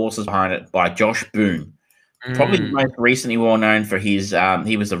forces behind it by Josh Boone. Probably most recently well known for his,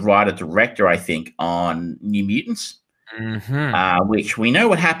 he was the writer-director, I think, on New Mutants, which we know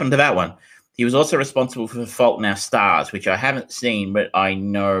what happened to that one. He was also responsible for Fault in Our Stars, which I haven't seen, but I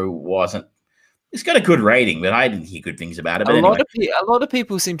know wasn't. It's got a good rating, but I didn't hear good things about it. But a lot of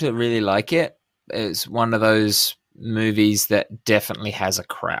people seem to really like it. It's one of those movies that definitely has a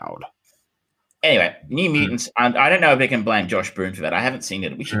crowd. Anyway, New Mutants, and I don't know if I can blame Josh Boone for that. I haven't seen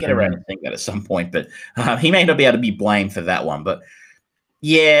it. We should get around and think that at some point, but he may not be able to be blamed for that one. But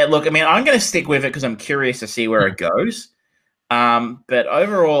yeah, look, I'm going to stick with it because I'm curious to see where it goes. But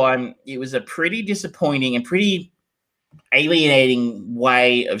overall, it was a pretty disappointing and pretty alienating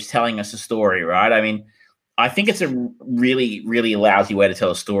way of telling us a story, right? I think it's a really, really lousy way to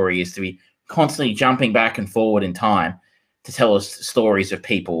tell a story is to be constantly jumping back and forward in time to tell us stories of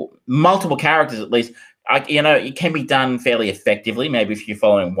people, multiple characters at least. It can be done fairly effectively. Maybe if you're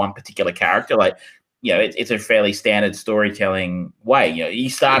following one particular character, it's a fairly standard storytelling way. You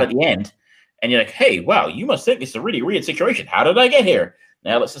start at the end, and you're like, "Hey, wow, you must think this is a really weird situation. How did I get here?"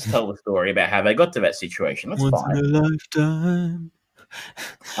 Now let's just tell the story about how they got to that situation. That's Once fine. in a lifetime.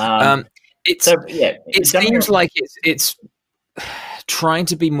 Um, It seems like it's trying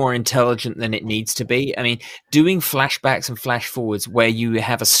to be more intelligent than it needs to be. I mean, doing flashbacks and flash forwards where you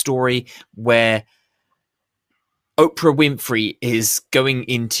have a story where Oprah Winfrey is going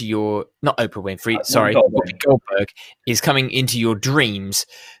into your not Oprah Winfrey, sorry, Whoopi Goldberg is coming into your dreams.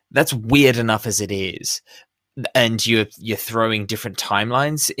 That's weird enough as it is, and you're throwing different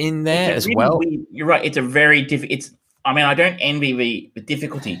timelines in there as well. Weird, you're right. It's a very difficult. I mean, I don't envy the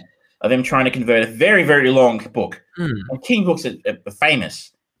difficulty of them trying to convert a very, very long book. And King books are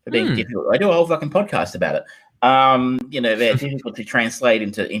famous for being difficult. I do a whole fucking podcast about it. They're difficult to translate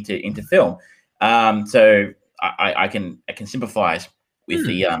into film. So I can sympathize with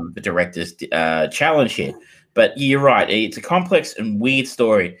the director's challenge here. But you're right. It's a complex and weird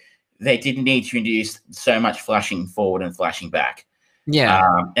story. They didn't need to introduce so much flashing forward and flashing back. Yeah.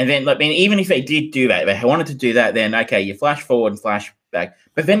 And then, even if they did do that, if they wanted to do that, then okay, you flash forward and flash back,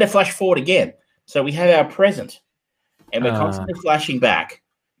 but then they flash forward again. So we have our present, and we're constantly flashing back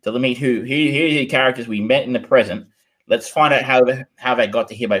to meet here are the characters we met in the present. Let's find out how they got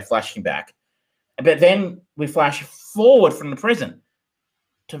to here by flashing back. But then we flash forward from the present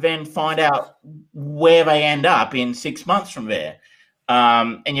to then find out where they end up in 6 months from there.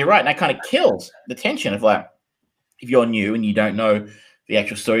 And you're right, and that kind of kills the tension of like, if you're new and you don't know the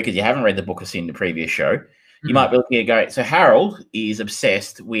actual story because you haven't read the book or seen the previous show, you might be looking at going, so Harold is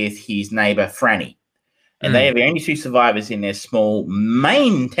obsessed with his neighbor Franny. And they are the only two survivors in their small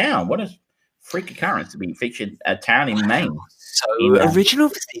Maine town. What a freak occurrence to be featured a town in Maine. So original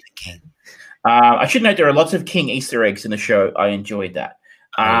for Stephen King. I should note there are lots of King Easter eggs in the show. I enjoyed that.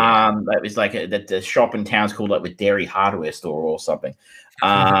 That was like the shop in town's called like the Dairy Hardware Store or something.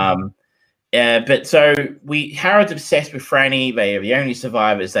 But so Harold's obsessed with Franny. They are the only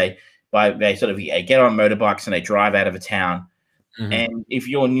survivors. They sort of get on motorbikes and they drive out of a town. And if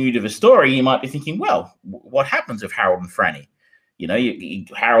you're new to the story, you might be thinking, well, what happens with Harold and Franny?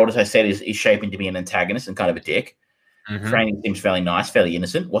 Harold, as I said, is shaping to be an antagonist and kind of a dick. Franny seems fairly nice, fairly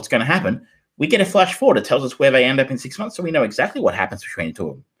innocent. What's going to happen? We get a flash forward. It tells us where they end up in 6 months, so we know exactly what happens between the two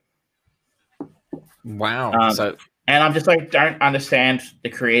of them. Wow. And I'm just like, don't understand the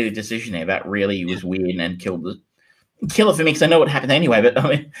creative decision there. That really was weird and killed it for me because I know what happened anyway. But I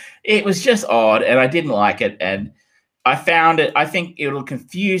mean, it was just odd, and I didn't like it. And I found it. I think it'll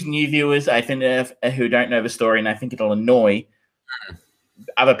confuse new viewers. I think who don't know the story, and I think it'll annoy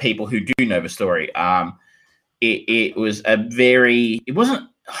other people who do know the story. It wasn't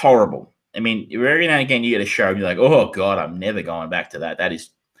horrible. I mean, every now and again you get a show and you're like, oh God, I'm never going back to that. That is,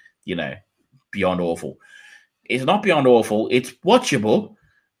 beyond awful. It's not beyond awful. It's watchable,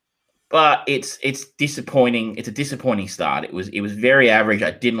 but it's disappointing. It's a disappointing start. It was very average.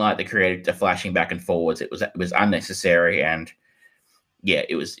 I didn't like the flashing back and forwards. It was unnecessary, and yeah,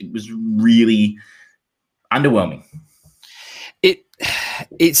 it was really underwhelming.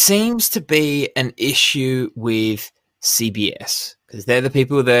 It seems to be an issue with CBS because they're the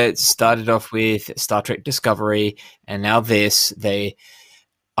people that started off with Star Trek Discovery, and now this. They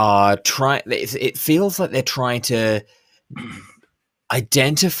are trying. It feels like they're trying to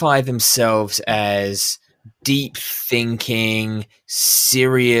identify themselves as deep thinking,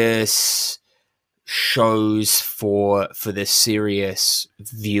 serious shows for the serious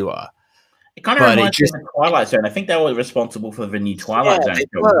viewer. It kind of reminds me of the Twilight Zone. I think they were responsible for the new Twilight Zone show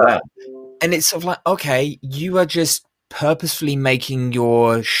as well. And it's sort of like, okay, you are just purposefully making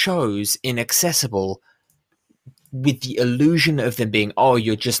your shows inaccessible with the illusion of them being, oh,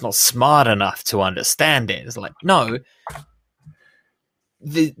 you're just not smart enough to understand it. It's like, no.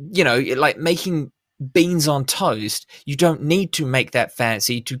 Like making beans on toast, you don't need to make that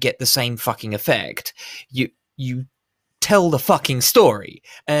fancy to get the same fucking effect. You tell the fucking story.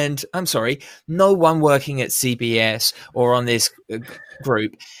 And I'm sorry, no one working at CBS or on this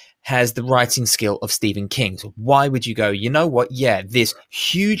group has the writing skill of Stephen King. So why would you go, you know what? Yeah, this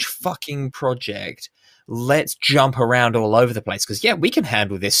huge fucking project, let's jump around all over the place. Because, yeah, we can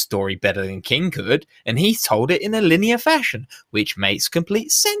handle this story better than King could. And he told it in a linear fashion, which makes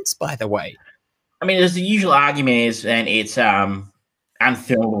complete sense, by the way. I mean, there's the usual argument is, and it's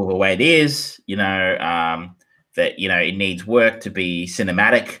unfilmable the way it is, that, it needs work to be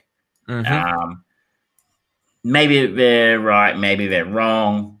cinematic. Maybe they're right, maybe they're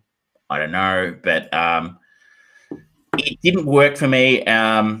wrong. I don't know, but it didn't work for me.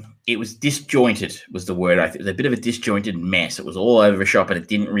 It was disjointed was the word. It was a bit of a disjointed mess. It was all over the shop, and it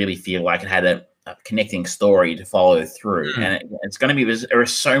didn't really feel like it had a connecting story to follow through. And it's going to be, there are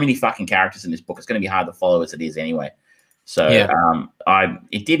so many fucking characters in this book. It's going to be hard to follow as it is anyway. So Yeah.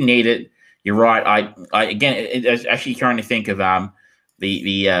 it didn't need it. You're right. I again, I was actually trying to think of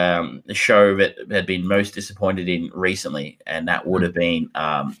the show that had been most disappointed in recently, and that would have been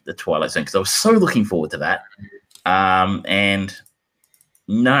the Twilight Zone, because I was so looking forward to that. And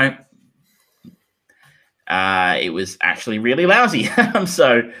no, it was actually really lousy.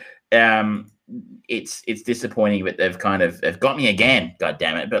 So it's disappointing, but they've got me again. God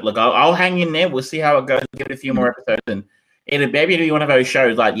damn it! But look, I'll hang in there. We'll see how it goes. Give it a few more episodes, and maybe it'll be one of those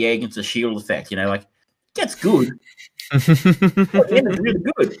shows like the Agents of Shield effect. Like that's good. It's really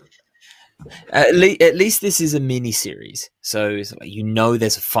good. At least this is a mini series, so it's like,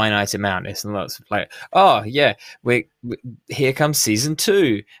 there's a finite amount. It's not like, oh yeah, we here comes season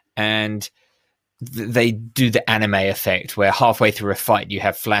 2, and they do the anime effect where halfway through a fight you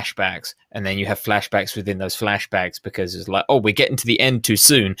have flashbacks, and then you have flashbacks within those flashbacks because it's like, oh, we're getting to the end too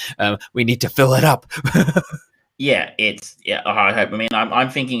soon. We need to fill it up. Yeah, I hope. I mean, I'm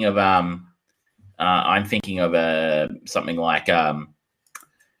thinking of something like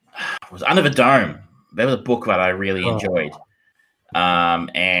was Under the Dome. That was a book that I really enjoyed,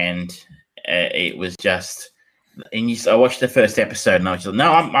 and it was just. And I watched the first episode, and I was like,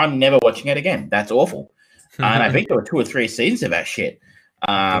 "No, I'm never watching it again. That's awful." And I think there were 2 or 3 seasons of that shit.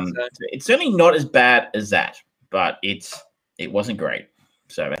 It's certainly not as bad as that, but it wasn't great.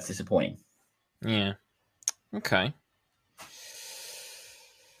 So that's disappointing. Yeah. Okay.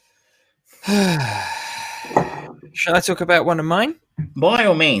 Shall I talk about one of mine? By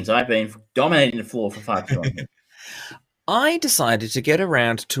all means, I've been dominating the floor for far too long. I decided to get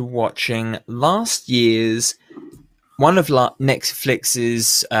around to watching last year's one of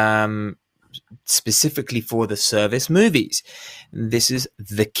Netflix's specifically for the service movies. This is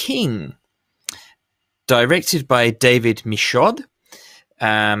The King, directed by David Michaud,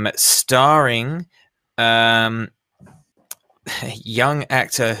 starring young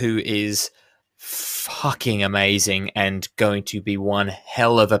actor who is fucking amazing and going to be one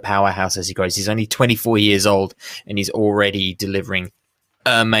hell of a powerhouse as he grows. He's only 24 years old and he's already delivering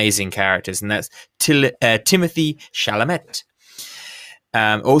amazing characters, and that's Timothy Chalamet.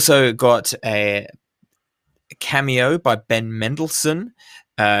 Also got a cameo by Ben Mendelsohn.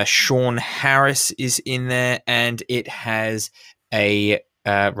 Sean Harris is in there, and it has a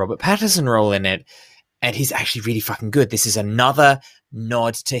Robert Pattinson role in it, and he's actually really fucking good. This is another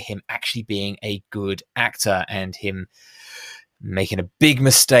nod to him actually being a good actor and him making a big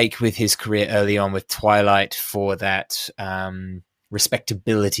mistake with his career early on with Twilight for that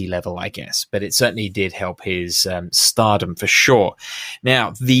respectability level, I guess. But it certainly did help his stardom for sure.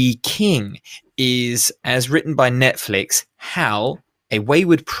 Now, The King is, as written by Netflix, Hal, a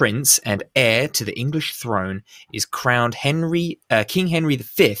wayward prince and heir to the English throne, is crowned King Henry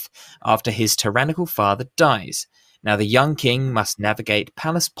V after his tyrannical father dies. Now, the young king must navigate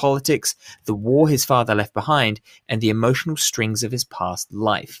palace politics, the war his father left behind, and the emotional strings of his past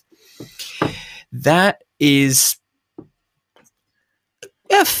life. That is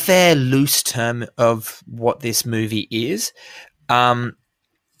a fair loose term of what this movie is.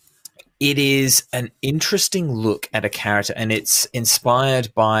 It is an interesting look at a character, and it's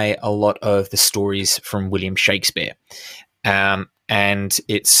inspired by a lot of the stories from William Shakespeare. And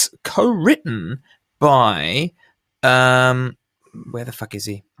it's co-written by... where the fuck is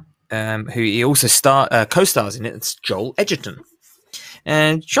he? Who he also co-stars in it. It's Joel Edgerton,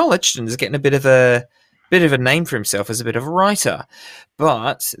 and Joel Edgerton is getting a bit of a name for himself as a bit of a writer.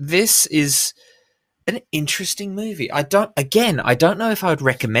 But this is an interesting movie. I don't know if I would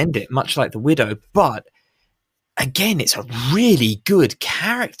recommend it, much like The Widow, but again, it's a really good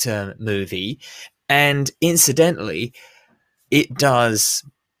character movie, and incidentally, it does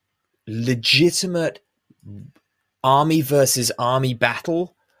legitimate army versus army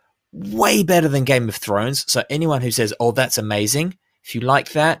battle way better than Game of Thrones. So anyone who says, oh, that's amazing, if you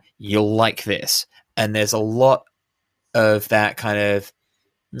like that, you'll like this. And there's a lot of that kind of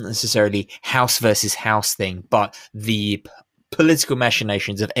not necessarily house versus house thing, but the political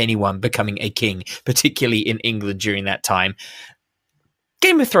machinations of anyone becoming a king, particularly in England during that time.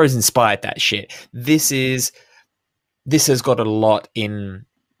 Game of Thrones inspired that shit. This has got a lot in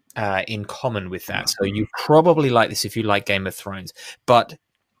common with that. So you probably like this if you like Game of Thrones. But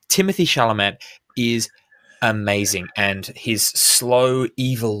Timothy Chalamet is amazing, and his slow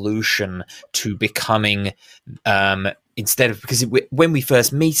evolution to becoming because when we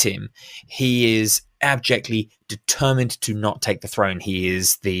first meet him, he is abjectly determined to not take the throne. He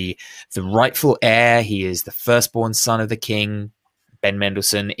is the rightful heir. He is the firstborn son of the king, Ben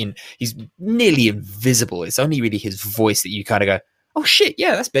Mendelsohn. He's nearly invisible. It's only really his voice that you kind of go, oh shit,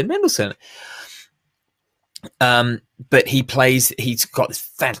 yeah, that's Ben Mendelsohn. But he's got this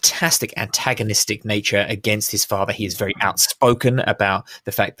fantastic antagonistic nature against his father. He is very outspoken about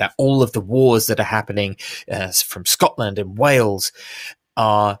the fact that all of the wars that are happening from Scotland and Wales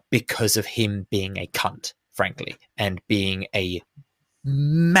are because of him being a cunt, frankly, and being a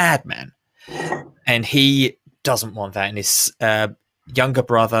madman. And he doesn't want that. And his younger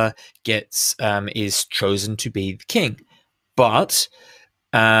brother is chosen to be the king. But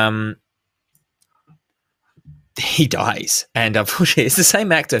he dies, and unfortunately it's the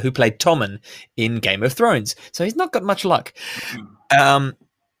same actor who played Tommen in Game of Thrones, so he's not got much luck. And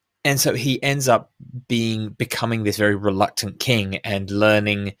so he ends up becoming this very reluctant king and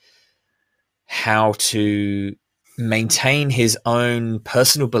learning how to maintain his own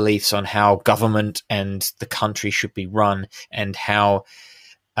personal beliefs on how government and the country should be run and how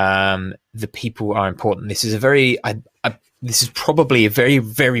the people are important. This is this is probably a very,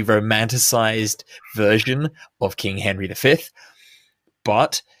 very romanticized version of King Henry V,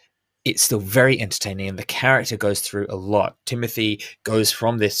 but it's still very entertaining, and the character goes through a lot. Timothy goes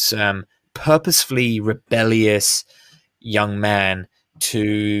from this purposefully rebellious young man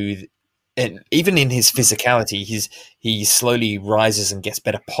to, and even in his physicality, he slowly rises and gets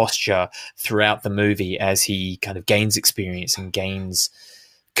better posture throughout the movie as he kind of gains experience and gains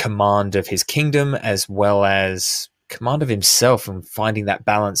command of his kingdom as well as command of himself, and finding that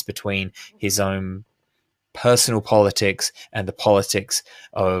balance between his own personal politics and the politics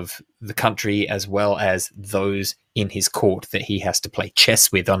of the country, as well as those in his court that he has to play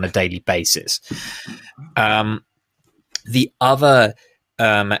chess with on a daily basis. The other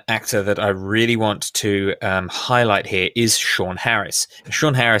actor that I really want to highlight here is Sean Harris.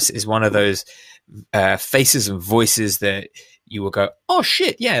 Sean Harris is one of those faces and voices that you will go, oh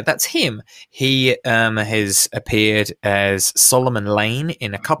shit, yeah, that's him. He has appeared as Solomon Lane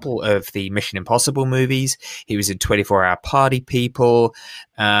in a couple of the Mission Impossible movies. He was in 24 Hour Party People.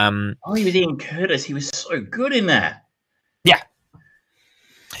 He was Ian Curtis. He was so good in that. Yeah.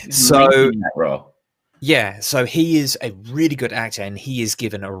 So that role. Yeah, so he is a really good actor, and he is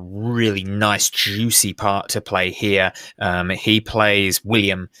given a really nice, juicy part to play here. He plays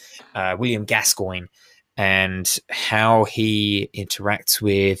William Gascoigne, and how he interacts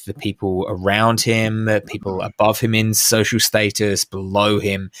with the people around him, people above him in social status, below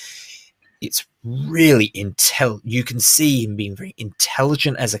him. It's really you can see him being very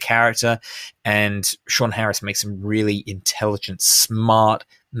intelligent as a character, and Sean Harris makes some really intelligent, smart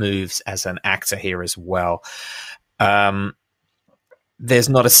moves as an actor here as well. There's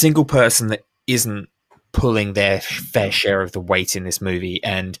not a single person that isn't pulling their fair share of the weight in this movie,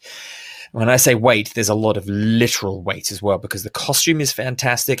 and when I say weight, there's a lot of literal weight as well, because the costume is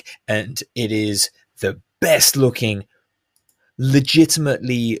fantastic and it is the best looking,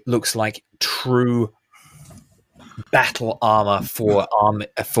 legitimately looks like true battle armor for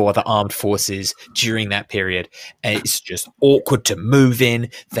the armed forces during that period. And it's just awkward to move in.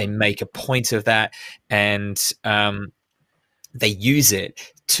 They make a point of that, and they use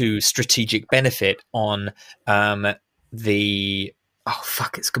it to strategic benefit on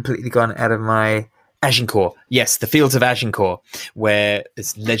it's completely gone out of my... Agincourt. Yes, the Fields of Agincourt, where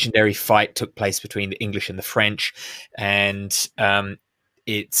this legendary fight took place between the English and the French. And you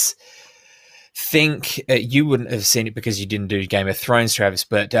wouldn't have seen it because you didn't do Game of Thrones, Travis,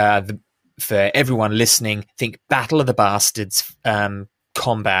 but for everyone listening, think Battle of the Bastards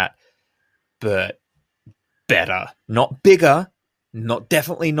combat, but better. Not bigger,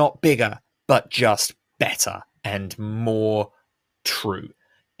 definitely not bigger, but just better and more true.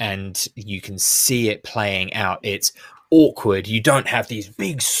 And you can see it playing out. It's awkward. You don't have these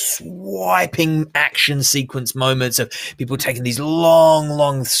big swiping action sequence moments of people taking these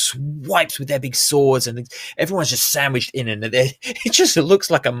long swipes with their big swords, and everyone's just sandwiched in, and it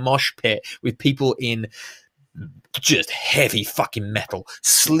looks like a mosh pit with people in just heavy fucking metal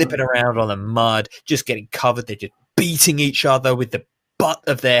slipping around on the mud, just getting covered. They're just beating each other with the butt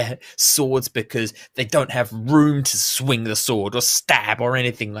of their swords because they don't have room to swing the sword or stab or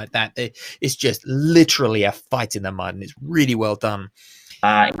anything like that. It's just literally a fight in the mud, and it's really well done.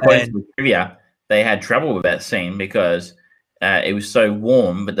 In trivia, they had trouble with that scene because it was so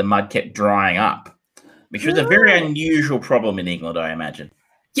warm, but the mud kept drying up, which was a very unusual problem in England, I imagine.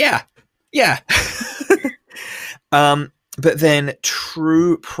 Yeah. But then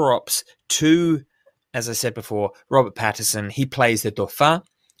true props to, as I said before, Robert Pattinson. He plays the Dauphin,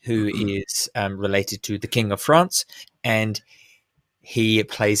 who is related to the King of France, and he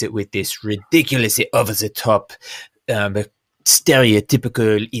plays it with this ridiculously over-the-top,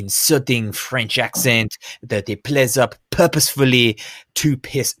 stereotypical, insulting French accent that he plays up purposefully to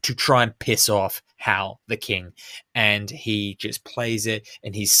try and piss off Hal, the king, and he just plays it,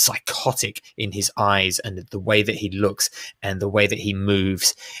 and he's psychotic in his eyes and the way that he looks and the way that he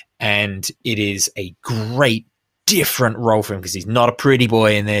moves, and it is a great different role for him because he's not a pretty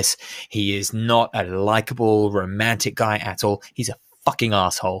boy in this. He is not a likable romantic guy at all. He's a fucking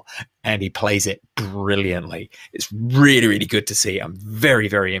asshole, and he plays it brilliantly. It's really, really good to see. I'm very,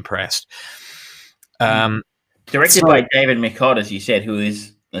 very impressed. Directed by David McCott, as you said, who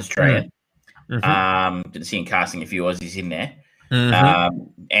is Australian. Mm-hmm. Didn't see him casting a few Aussies in there. Mm-hmm.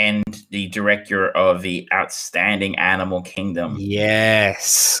 And the director of the outstanding Animal Kingdom.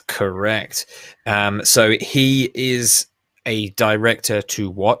 Yes, correct. So he is a director to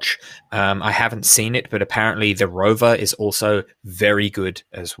watch. I haven't seen it, but apparently The Rover is also very good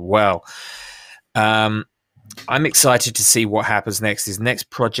as well. I'm excited to see what happens next. His next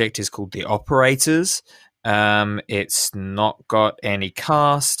project is called The Operators. It's not got any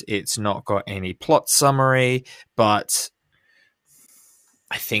cast. It's not got any plot summary, but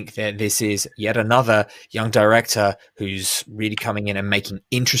I think that this is yet another young director who's really coming in and making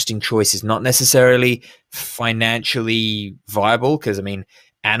interesting choices, not necessarily financially viable, because, I mean,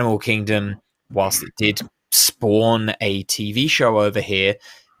 Animal Kingdom, whilst it did spawn a TV show over here,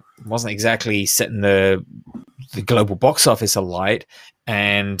 wasn't exactly setting the global box office alight,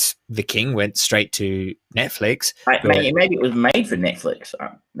 and The King went straight to Netflix. Maybe it was made for Netflix. I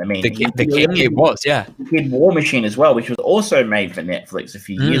mean, The King, it was, yeah. He did War Machine as well, which was also made for Netflix a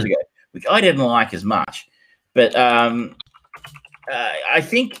few years ago, which I didn't like as much. But I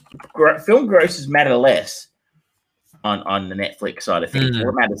think film grosses matter less on the Netflix side of things.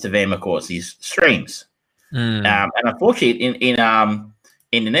 What matters to them, of course, is streams. And unfortunately,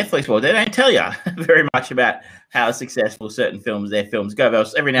 in the Netflix world, they don't tell you very much about how successful certain their films go.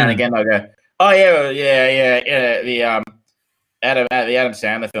 Every now and again, they'll go, "Oh yeah, the Adam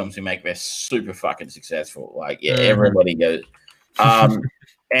Sandler films we make, they're super fucking successful." Like, yeah, everybody goes. And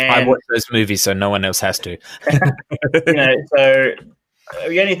I watch those movies, so no one else has to. So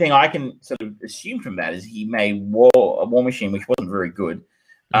the only thing I can sort of assume from that is he made War Machine, which wasn't very good.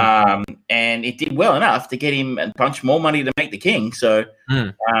 And it did well enough to get him a bunch more money to make The King. So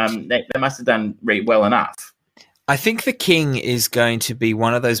they must have done really well enough. I think The King is going to be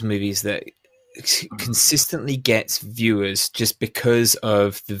one of those movies that consistently gets viewers just because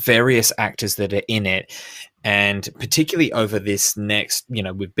of the various actors that are in it. And particularly over this next,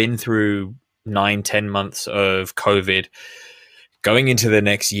 we've been through 9-10 months of COVID, going into the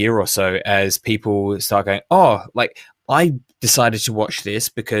next year or so, as people start going, I decided to watch this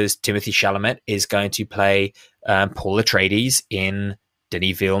because Timothée Chalamet is going to play Paul Atreides in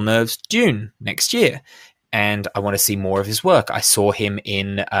Denis Villeneuve's Dune next year, and I want to see more of his work. I saw him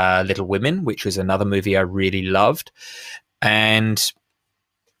in Little Women, which was another movie I really loved, and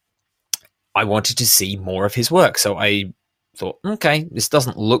I wanted to see more of his work. So I thought, okay, this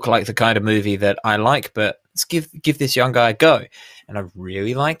doesn't look like the kind of movie that I like, but let's give this young guy a go. And I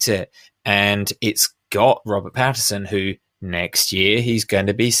really liked it. And it's got Robert Pattinson, who next year he's going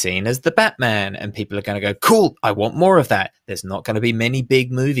to be seen as the Batman, and people are going to go, cool, I want more of that. There's not going to be many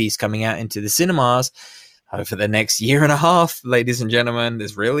big movies coming out into the cinemas over the next year and a half, ladies and gentlemen.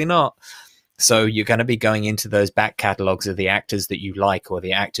 There's really not. So you're going to be going into those back catalogs of the actors that you like, or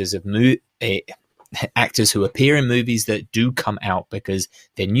the actors of actors who appear in movies that do come out, because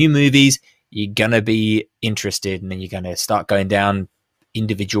they're new movies. You're going to be interested, and then you're going to start going down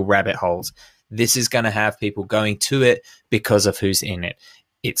individual rabbit holes. This is going to have people going to it because of who's in it.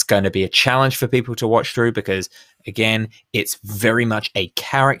 It's going to be a challenge for people to watch through because, again, it's very much a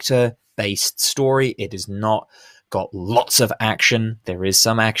character-based story. It has not got lots of action. There is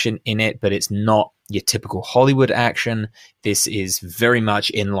some action in it, but it's not your typical Hollywood action. This is very much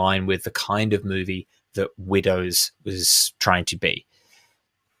in line with the kind of movie that Widows was trying to be.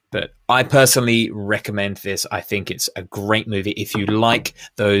 But I personally recommend this. I think it's a great movie. If you like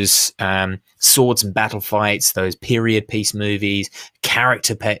those swords and battle fights, those period piece movies,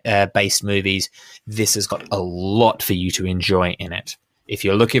 character-based movies, this has got a lot for you to enjoy in it. If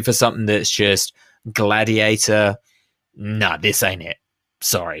you're looking for something that's just Gladiator, nah, this ain't it.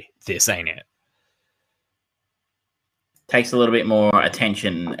 Sorry, this ain't it. Takes a little bit more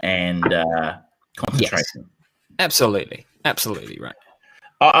attention and concentration. Yes, absolutely. Absolutely right.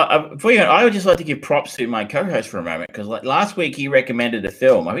 I would just like to give props to my co-host for a moment, because last week he recommended a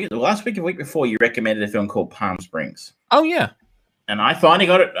film. I think last week or the week before you recommended a film called Palm Springs. Oh, yeah. And I finally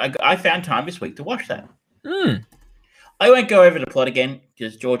got it. I found time this week to watch that. I won't go over the plot again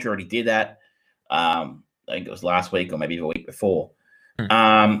because George already did that. I think it was last week or maybe the week before.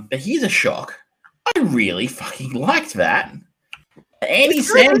 But here's a shock. I really fucking liked that. Andy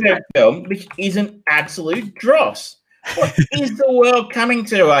Samberg film, which is an absolute dross. What is the world coming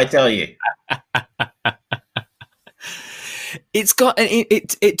to, I tell you? It's got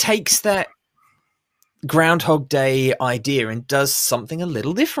it takes that Groundhog Day idea and does something a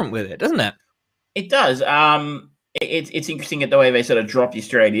little different with it, doesn't it? It does. It's interesting at the way they sort of drop you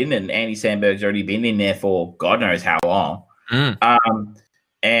straight in, and Andy Samberg's already been in there for God knows how long.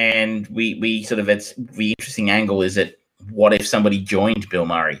 And we sort of, it's the interesting angle is that what if somebody joined Bill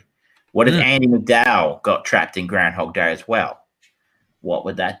Murray? What if Andy McDowell got trapped in Groundhog Day as well? What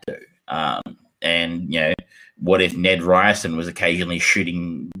would that do? And, you know, what if Ned Ryerson was occasionally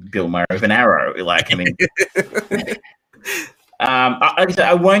shooting Bill Murray with an arrow? Like, I mean,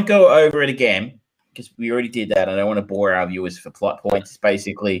 I won't go over it again because we already did that. I don't want to bore our viewers for plot points. It's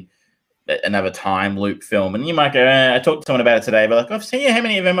basically another time loop film. And you might go, I talked to someone about it today. But like, I've seen how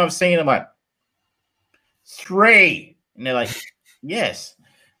many of them I've seen? I'm like, 3. And they're like, yes.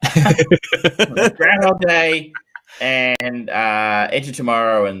 Groundhog Day and Edge of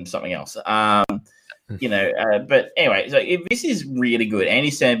Tomorrow and something else. You know, but anyway, so this is really good.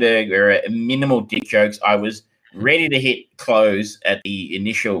 Andy Samberg, there are minimal dick jokes. I was ready to hit close at the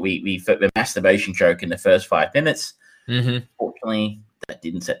initial the masturbation joke in the first 5 minutes. Fortunately, that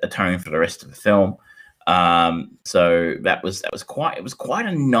didn't set the tone for the rest of the film. So that was quite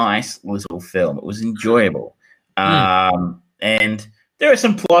a nice little film. It was enjoyable. And there are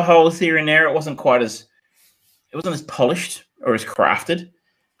some plot holes here and there. It wasn't as polished or as crafted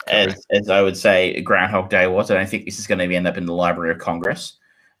as I would say Groundhog Day was. I don't think this is going to end up in the Library of Congress.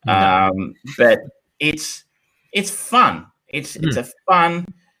 But it's fun. It's a fun,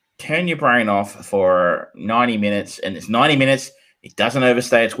 turn your brain off for 90 minutes, and it's 90 minutes. It doesn't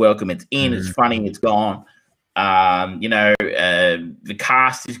overstay its welcome. It's in, it's funny, it's gone. You know, the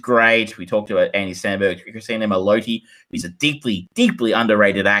cast is great. We talked about Andy Samberg, Christina Milioti, who's a deeply, deeply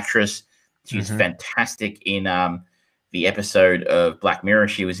underrated actress. She's fantastic in the episode of Black Mirror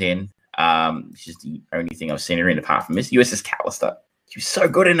she was in. She's the only thing I've seen her in apart from Miss USS Callister. She was so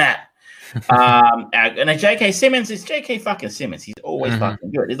good in that. And a J.K. Simmons is J.K. fucking Simmons. He's always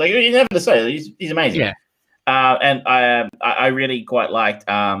fucking good. It's like, you never to say, he's amazing. Yeah. And I really quite liked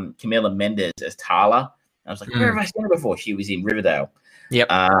Camila Mendes as Tala. I was like, where have I seen her before? She was in Riverdale. Yep.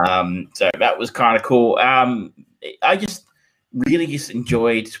 So that was kind of cool. I just really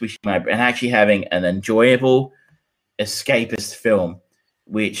enjoyed switching my brain and actually having an enjoyable escapist film,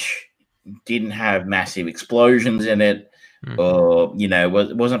 which didn't have massive explosions in it, or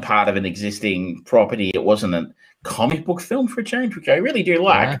wasn't part of an existing property. It wasn't a comic book film for a change, which I really do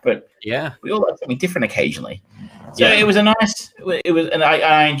like. But we all like something different occasionally. So it was and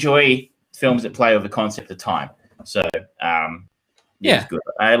I enjoy films that play with the concept of time. So it was good.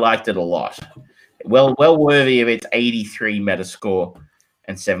 I liked it a lot. Well worthy of its 83 Metascore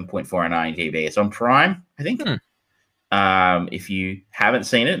and 7.4 on IMDb. It's on Prime, I think. If you haven't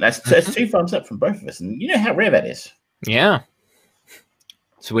seen it, that's 2 thumbs up from both of us, and you know how rare that is. Yeah.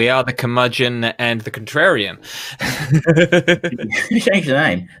 So we are the curmudgeon and the contrarian. Change the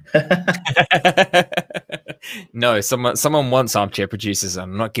name. No, someone wants armchair producers.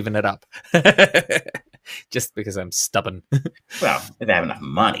 I'm not giving it up. Just because I'm stubborn. Well, if they have enough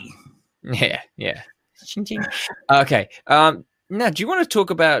money. Yeah. Okay. Now, do you want to talk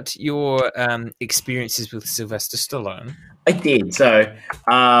about your experiences with Sylvester Stallone? I did. So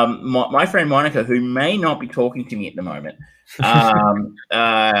my friend Monica, who may not be talking to me at the moment,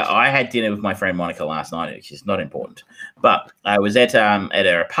 I had dinner with my friend Monica last night, which is not important. But I was at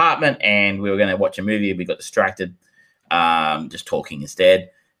her apartment, and we were going to watch a movie. We got distracted, just talking instead.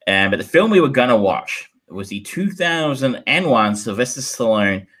 But the film we were going to watch was the 2001 Sylvester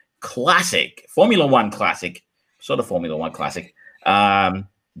Stallone classic, Formula One classic,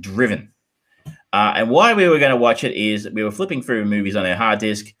 Driven. And why we were going to watch it is we were flipping through movies on our hard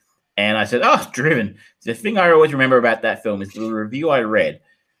disk, and I said, Driven. The thing I always remember about that film is the review I read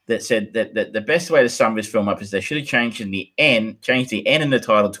that said that the best way to sum this film up is they should have changed the N in the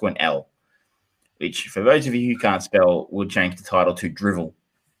title to an L, which, for those of you who can't spell, would change the title to Drivel.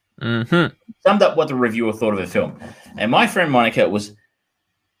 Summed up what the reviewer thought of the film. And my friend Monica was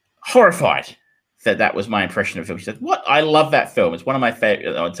horrified that was my impression of the film. She said, "What? I love that film. It's one of my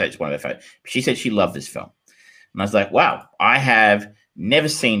favorite." I would say it's one of her favorite. She said she loved this film. And I was like, wow, I have never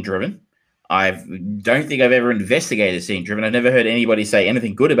seen Driven. I don't think I've ever investigated seeing Driven. I've never heard anybody say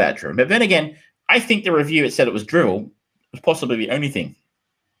anything good about Driven. But then again, I think the review it said it was drivel was possibly the only thing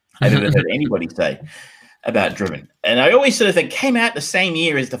I've ever heard anybody say about Driven. And I always sort of think came out the same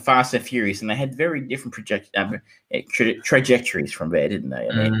year as the Fast and Furious, and they had very different trajectories from there, didn't they?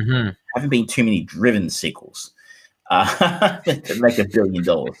 I mean, haven't been too many Driven sequels. to make $1 billion.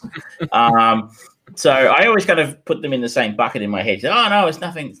 So I always kind of put them in the same bucket in my head. Oh no, it's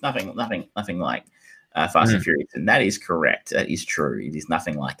nothing like Fast and Furious, and that is correct. That is true. It is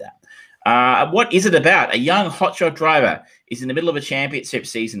nothing like that. What is it about? A young hotshot driver is in the middle of a championship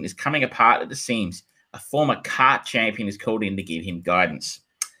season, is coming apart at the seams. A former kart champion is called in to give him guidance.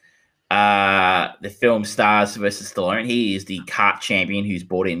 The film stars Sylvester Stallone. He is the kart champion who's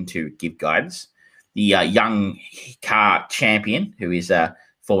brought in to give guidance. The young kart champion who is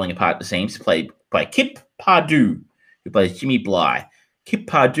falling apart at the seams, played by Kip Pardue, who plays Jimmy Bly. Kip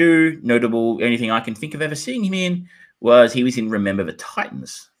Pardue, notable, anything I can think of ever seeing him in was he was in Remember the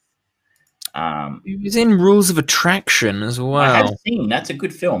Titans. He was in Rules of Attraction as well. I have seen, that's a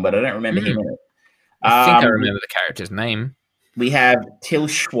good film, but I don't remember him in it. I think I remember the character's name. We have Till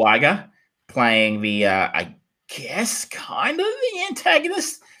Schweiger playing the, I guess, kind of the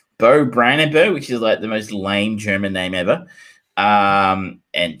antagonist, Bo Brandenburg, which is like the most lame German name ever. And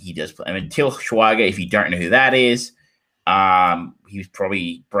he does play. I mean, Till Schweiger, if you don't know who that is, he was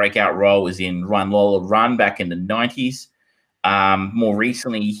probably breakout role was in Run Lola Run back in the 90s. More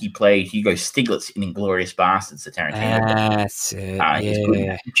recently, he played Hugo Stiglitz in Inglourious Bastards, the Tarantino. That's it.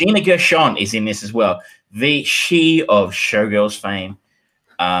 Yeah. Gina Gershon is in this as well. She of Showgirls fame.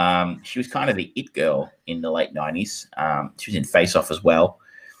 She was kind of the it girl in the late 90s. She was in Face Off as well.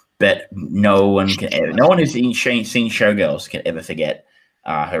 But no one who's seen Showgirls can ever forget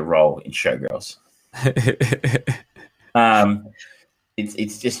her role in Showgirls.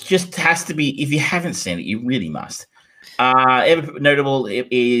 It's just has to be. If you haven't seen it, you really must. Ever notable,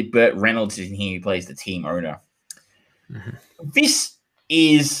 Burt Reynolds is in here. He plays the team owner. Mm-hmm. This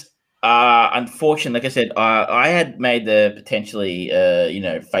is unfortunate. Like I said, I had made the potentially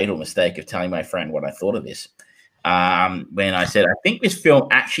fatal mistake of telling my friend what I thought of this. When I said I think this film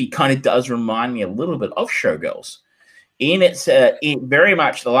actually kind of does remind me a little bit of Showgirls. In its very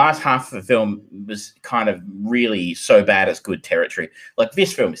much the last half of the film was kind of really so bad it's good territory. Like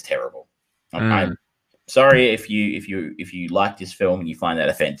this film is terrible. I'm sorry if you like this film and you find that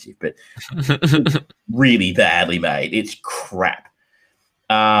offensive, but it's really badly made. It's crap.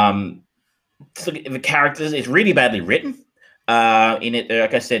 The characters, it's really badly written. In it,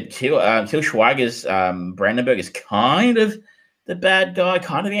 like I said, Till Schweiger's Brandenburg is kind of the bad guy,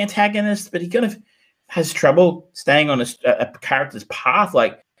 kind of the antagonist, but he kind of has trouble staying on a character's path.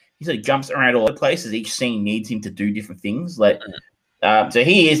 Like he sort of jumps around all the places. Each scene needs him to do different things. Like so,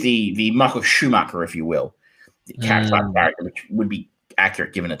 he is the Michael Schumacher, if you will, the character, which would be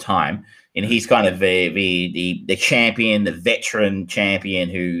accurate given a time. And he's kind of the champion, the veteran champion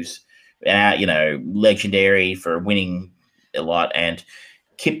who's legendary for winning a lot. And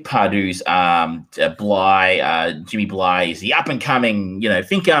Kip Pardue's Jimmy Bly is the up and coming.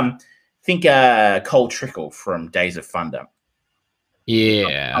 Think Cole Trickle from Days of Thunder.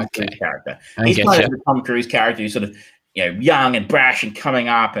 Yeah, okay. Character. He's kind of the Tom Cruise character who's sort of young and brash and coming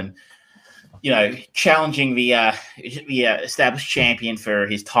up and challenging the established champion for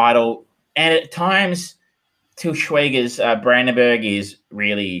his title. And at times, Til Schweiger's Brandenburg is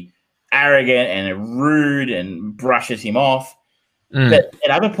really arrogant and rude and brushes him off. But at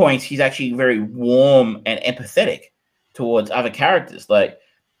other points, he's actually very warm and empathetic towards other characters. Like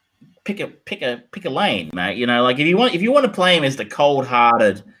pick a lane, mate. Like if you want to play him as the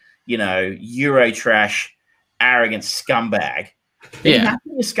cold-hearted, Euro trash, arrogant scumbag, then he has to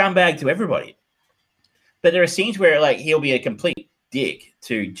be a scumbag to everybody. But there are scenes where like he'll be a complete dick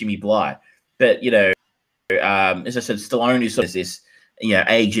to Jimmy Bly. But as I said, Stallone is sort of this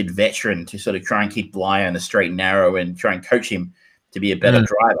aged veteran to sort of try and keep Bly on the straight and narrow and try and coach him to be a better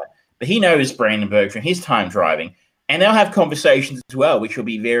driver. But he knows Brandenburg from his time driving, and they'll have conversations as well, which will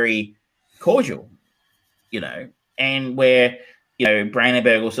be very cordial, and where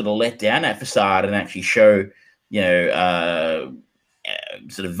Brandenburg will sort of let down that facade and actually show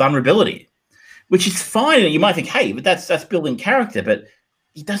sort of vulnerability, which is fine. And you might think, hey, but that's building character, but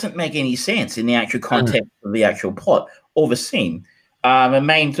it doesn't make any sense in the actual context of the actual plot or the scene. The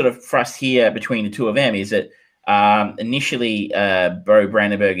main sort of thrust here between the two of them is that initially Bo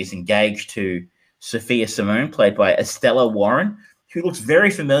Brandenburg is engaged to Sophia Simone, played by Estella Warren, who looks very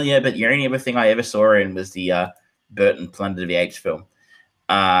familiar, but the only other thing I ever saw her in was the Burton Planet of the Apes film.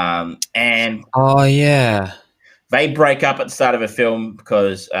 And they break up at the start of a film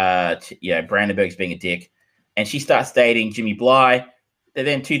because Brandenburg's being a dick, and she starts dating Jimmy Bly. And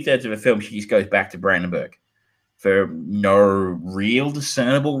then 2/3 of the film, she just goes back to Brandenburg for no real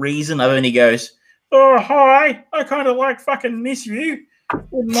discernible reason other than he goes, "Oh, hi, I kind of fucking miss you.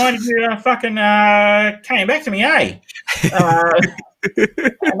 Wouldn't mind if you fucking came back to me, eh?"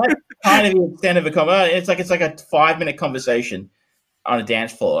 that's kind of the extent of a conversation. It's like a 5-minute conversation on a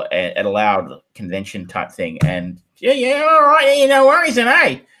dance floor at a loud convention type thing, and all right, no worries, and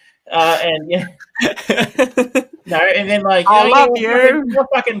hey, and no, and then like, I love you. What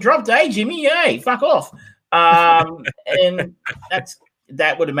fucking drop day, Jimmy? Hey, fuck off. And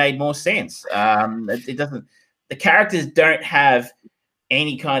that would have made more sense. It doesn't. The characters don't have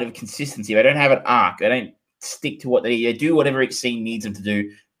any kind of consistency. They don't have an arc. They don't stick to what they do. Whatever each scene needs them to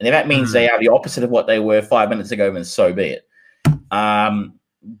do, and if that means they are the opposite of what they were 5 minutes ago, then so be it.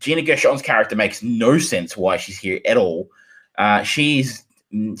 Gina Gershon's character makes no sense why she's here at all. She's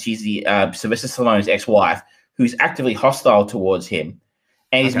the Sylvester Stallone's ex-wife who's actively hostile towards him,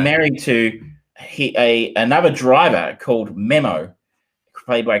 and is married to another driver called Memo,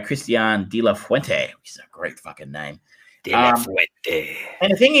 played by Christian De La Fuente, which is a great fucking name. De La Fuente.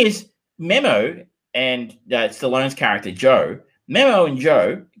 And the thing is, Memo and Stallone's character Memo and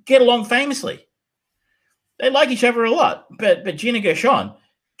Joe get along famously. They like each other a lot, but Gina Gershon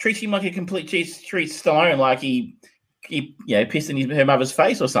treats him like treats Stallone like he pissed in her mother's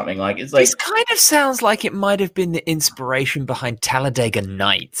face or something. Like it's like, this kind of sounds like it might have been the inspiration behind Talladega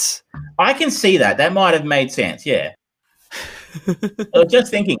Nights. I can see that. That might have made sense. Yeah. I was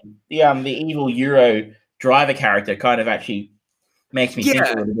just thinking the evil Euro driver character kind of actually makes me think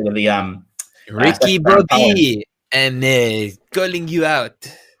a little bit of the Ricky Bobby and calling you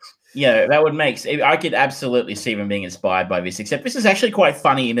out. Yeah, that would make sense. I could absolutely see them being inspired by this, except this is actually quite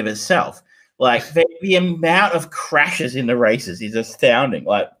funny in of itself. Like, the amount of crashes in the races is astounding.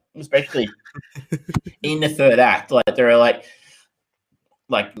 Like, especially in the third act. Like, there are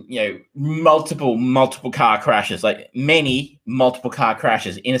multiple car crashes, like many multiple car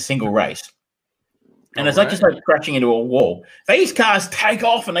crashes in a single race. And it's not just like crashing into a wall. These cars take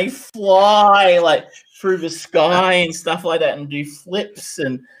off and they fly like through the sky and stuff like that, and do flips,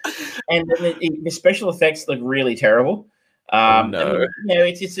 and the special effects look really terrible.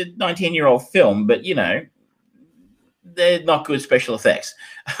 It's a 19-year-old film, but they're not good special effects.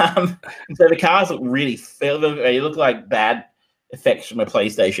 So the cars look really they look like bad effects from a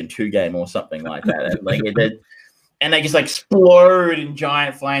PlayStation 2 game or something like that. And they just like explode in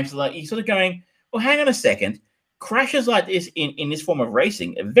giant flames. Like, you're sort of going, well, hang on a second. Crashes like this in this form of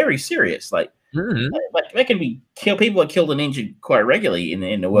racing are very serious. Like they can be people are killed and injured quite regularly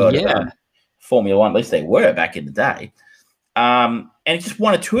in the world of Formula One. At least they were back in the day. And it's just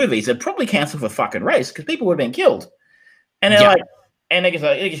one or two of these that probably cancelled the fucking race because people would have been killed. And they're like, and they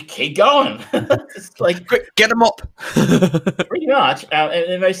just keep going. It's like, quick, get them up. Pretty much. And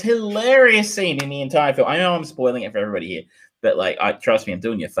the most hilarious scene in the entire film. I know I'm spoiling it for everybody here, but trust me, I'm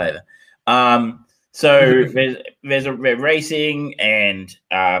doing you a favor. So there's a racing, and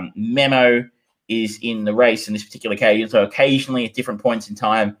Memo is in the race in this particular occasion. So occasionally at different points in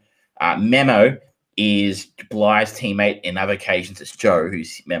time, Memo is Bly's teammate. In other occasions, it's Joe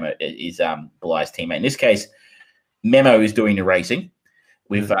who's Bly's teammate. In this case, Memo is doing the racing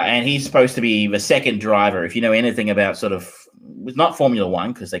with, and he's supposed to be the second driver. If you know anything about it was not Formula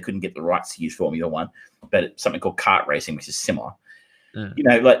One because they couldn't get the rights to use Formula One, but it's something called kart racing, which is similar.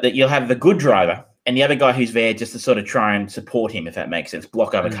 Like that, you'll have the good driver and the other guy who's there just to sort of try and support him, if that makes sense,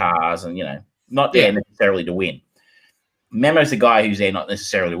 block other cars, and not there necessarily to win. Memo's the guy who's there not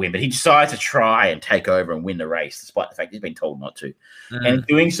necessarily to win, but he decides to try and take over and win the race, despite the fact he's been told not to. And in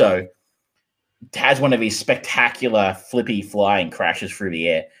doing so, has one of these spectacular flippy flying crashes through the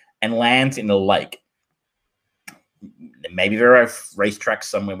air and lands in the lake. Maybe there are racetracks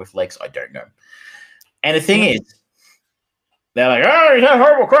somewhere with lakes, I don't know. And the thing is, they're like, oh, he's had a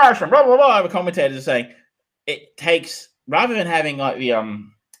horrible crash, and blah, blah, blah. The commentators are saying it takes, rather than having like the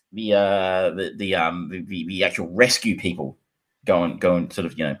actual rescue people go and sort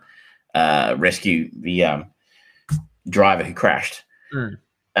of, rescue the driver who crashed.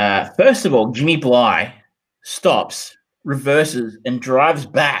 First of all, Jimmy Bly stops, reverses, and drives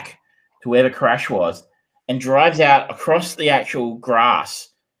back to where the crash was, and drives out across the actual grass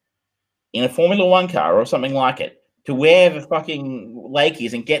in a Formula One car or something like it to where the fucking lake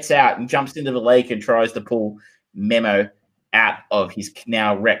is, and gets out and jumps into the lake and tries to pull Memo out of his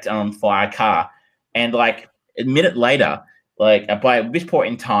now wrecked and on fire car. And like a minute later, by this point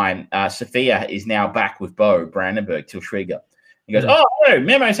in time, Sophia is now back with Bo Brandenburg, Till Schweiger. He goes, oh, no,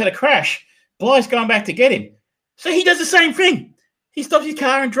 Memo's had a crash. Bly's going back to get him. So he does the same thing. He stops his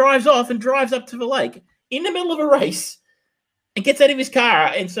car and drives off and drives up to the lake in the middle of a race and gets out of his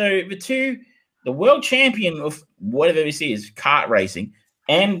car. And so the world champion of whatever this is, kart racing,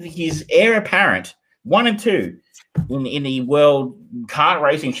 and his heir apparent, 1 and 2 in the world kart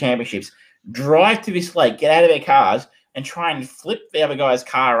racing championships, drive to this lake, get out of their cars, and try and flip the other guy's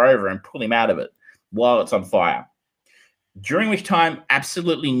car over and pull him out of it while it's on fire. During which time,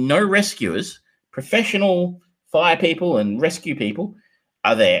 absolutely no rescuers, professional fire people and rescue people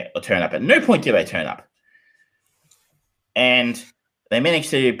are there or turn up. At no point do they turn up. And they manage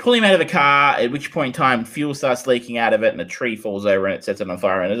to pull him out of the car, at which point in time, fuel starts leaking out of it and a tree falls over and it sets it on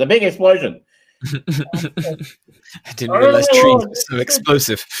fire. And there's a big explosion. I didn't realize trees were so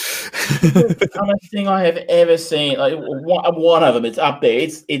explosive. The dumbest thing I have ever seen. Like one of them, it's up there.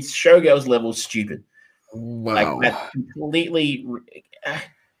 It's Showgirls level stupid. Wow. Like that's completely.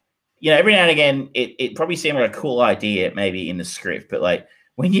 Every now and again, it probably seemed like a cool idea, maybe in the script, but like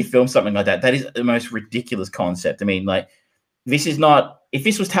when you film something like that, that is the most ridiculous concept. I mean, like this is not. If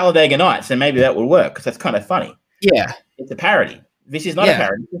this was Talladega Nights, then maybe that would work because that's kind of funny. Yeah, it's a parody. This is not a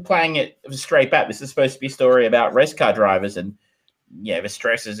parody. We're playing it straight back. This is supposed to be a story about race car drivers and the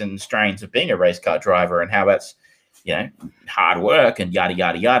stresses and strains of being a race car driver and how that's hard work and yada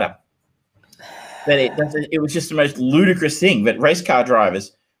yada yada. But it was just the most ludicrous thing that race car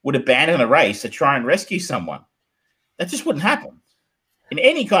drivers would abandon a race to try and rescue someone. That just wouldn't happen in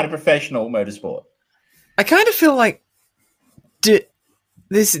any kind of professional motorsport. I kind of feel like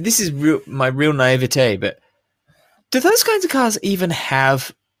this is my real naivete, but do those kinds of cars even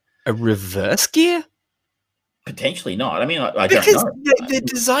have a reverse gear? Potentially not. I mean, I don't know. They're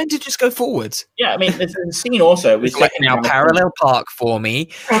designed to just go forwards. Yeah, I mean, there's a scene also. Now parallel park for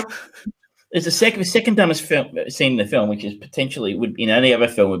me. There's a second dumbest scene in the film, which is potentially in any other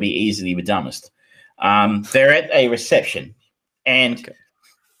film would be easily the dumbest. They're at a reception, and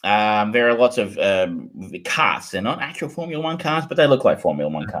there are lots of cars. They're not actual Formula One cars, but they look like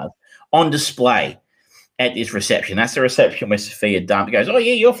Formula One cars on display at this reception. That's the reception where Sophia goes, "Oh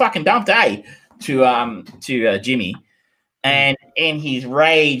yeah, you're fucking dumped, eh?" to Jimmy, and in his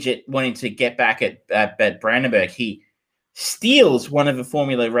rage at wanting to get back at Brandenburg, he steals one of the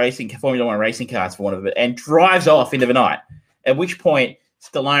Formula One racing cars for one of it and drives off into the night. At which point,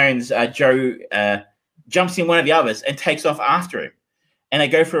 Stallone's Joe jumps in one of the others and takes off after him, and they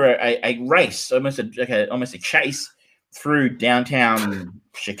go for a race, almost a chase through downtown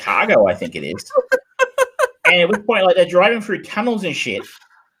Chicago, I think it is. And at which point, like they're driving through tunnels and shit,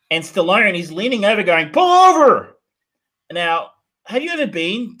 and Stallone is leaning over, going, "Pull over!" Now, have you ever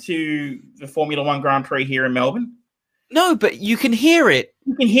been to the Formula One Grand Prix here in Melbourne? No, but you can hear it.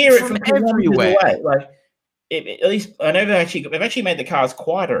 You can hear it from everywhere. Like, at least I know they've actually made the cars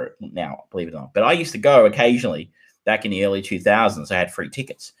quieter now, believe it or not. But I used to go occasionally back in the early 2000s. I had free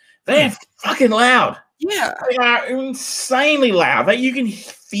tickets. They're fucking loud. Yeah, they are insanely loud. Like you can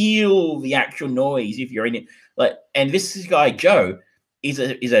feel the actual noise if you're in it. Like, and this guy Joe is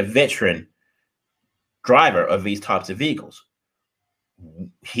a veteran driver of these types of vehicles.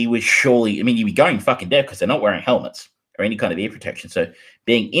 He was surely, I mean, you'd be going fucking dead because they're not wearing helmets or any kind of ear protection. So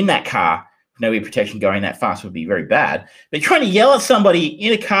being in that car with no ear protection going that fast would be very bad. But trying to yell at somebody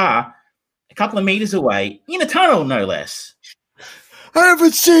in a car a couple of meters away, in a tunnel, no less. I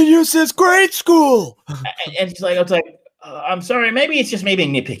haven't seen you since grade school. And it's like, I was like, I'm sorry, maybe it's just me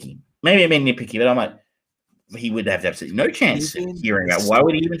being nitpicky. Maybe I'm being nitpicky, but I'm like, he would have absolutely no chance of hearing that. Why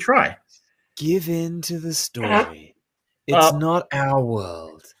would he even try? Give in to the story. It's not our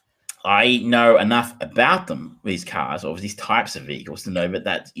world. I know enough about these cars, or these types of vehicles, to know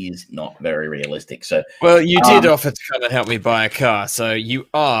that is not very realistic. So, well, you did offer to come and help me buy a car, so you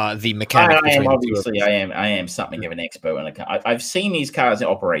are the mechanic. I am obviously. I am something of an expert on a car. I've seen these cars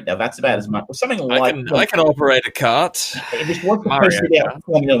operate. Now that's about as much. Something like I can operate a cart. If this was supposed to be about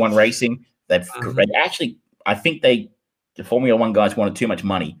Formula One racing, they've actually. I think the Formula One guys wanted too much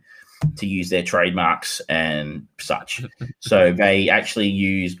money to use their trademarks and such. So they actually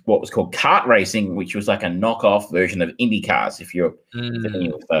used what was called kart racing, which was like a knockoff version of Indy cars, if you're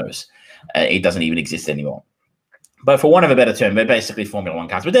familiar with those. It doesn't even exist anymore. But for want of a better term, they're basically Formula One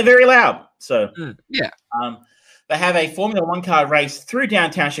cars, but they're very loud. So they have a Formula One car race through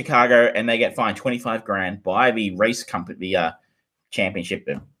downtown Chicago, and they get fined $25,000 by the race company, the championship,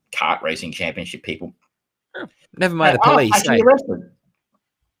 the kart racing championship people. Never mind the police. Actually arrested.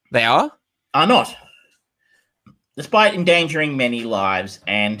 They are not. Despite endangering many lives,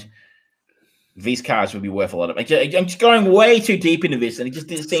 and these cars would be worth a lot of. I'm just going way too deep into this, and it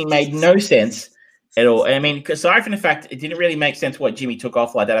just made no sense at all. I mean, aside from the fact it didn't really make sense why Jimmy took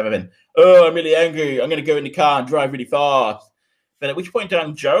off like that, other than, "Oh, I'm really angry. I'm going to go in the car and drive really fast." But at which point in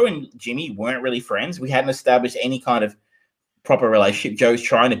time, Joe and Jimmy weren't really friends. We hadn't established any kind of proper relationship. Joe's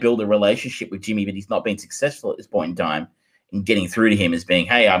trying to build a relationship with Jimmy, but he's not been successful at this point in time. And getting through to him as being,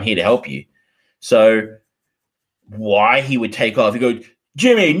 "Hey, I'm here to help you." So why he would take off? He go,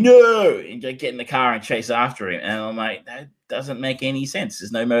 Jimmy, no, and get in the car and chase after him. And I'm like, that doesn't make any sense.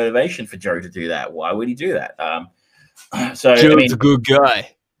 There's no motivation for Joe to do that. Why would he do that? So Joe's I mean, a good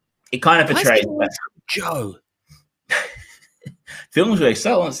guy. it kind of portrays Joe. films where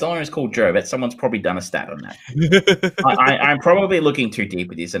Stallone is called Joe, but someone's probably done a stat on that. I'm probably looking too deep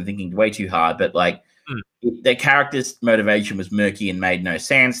with this. I'm thinking way too hard, but like the character's motivation was murky and made no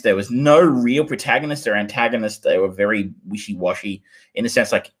sense. There was no real protagonist or antagonist. They were very wishy-washy in a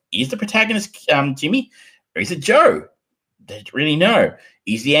sense. Like, is the protagonist Jimmy or is it Joe? Don't really know.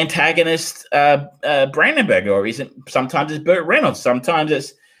 Is the antagonist Brandenburg, or is it sometimes it's Burt Reynolds? Sometimes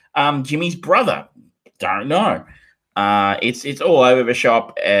it's Jimmy's brother. Don't know. It's all over the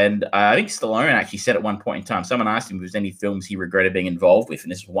shop, and I think Stallone actually said at one point in time, someone asked him if there was any films he regretted being involved with,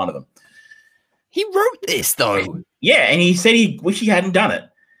 and this was one of them. He wrote this, though. Yeah, and he said he wished he hadn't done it.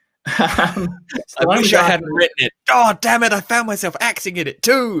 I wish I hadn't written it. Oh, damn it, I found myself acting in it,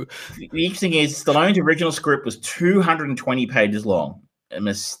 too. The interesting is Stallone's original script was 220 pages long. I'm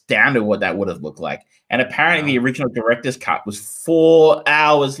astounded what that would have looked like. And apparently the original director's cut was 4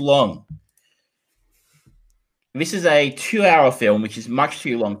 hours long. This is a 2-hour film, which is much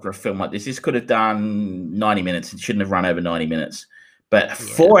too long for a film like this. This could have done 90 minutes. It shouldn't have run over 90 minutes. But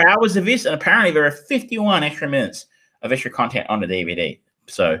 4 hours of this, and apparently there are 51 extra minutes of extra content on the DVD.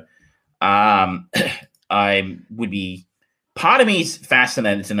 So I would be, part of me is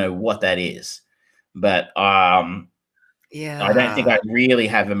fascinated to know what that is. But I don't think I really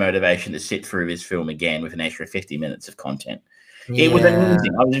have a motivation to sit through this film again with an extra 50 minutes of content. Yeah. It was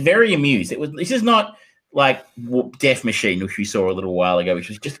amusing. I was very amused. This is not like Death Machine, which we saw a little while ago, which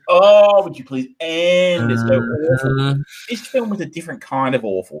was just, would you please end? It's so awful. This film was a different kind of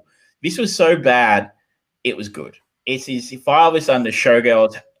awful. This was so bad, it was good. It's if I was under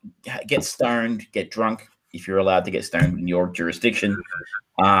Showgirls, get stoned, get drunk, if you're allowed to get stoned in your jurisdiction,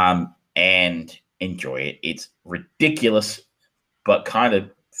 and enjoy it. It's ridiculous, but kind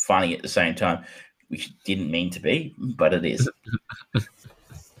of funny at the same time, which didn't mean to be, but it is.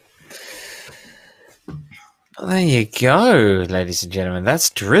 Well, there you go, ladies and gentlemen.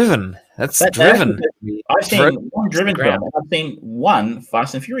 That's Driven. That's Driven. I've seen one Driven film. I've seen one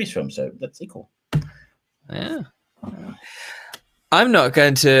Fast and Furious film, so that's equal. Yeah. I'm not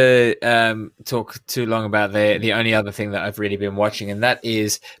going to talk too long about the only other thing that I've really been watching, and that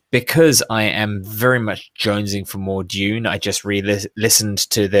is because I am very much jonesing for more Dune. I just listened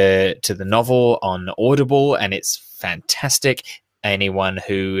to the novel on Audible, and it's fantastic. Anyone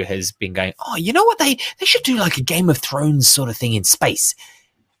who has been going, oh, you know what, they should do like a Game of Thrones sort of thing in space.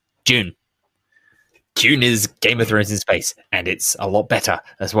 Dune is Game of Thrones in space, and it's a lot better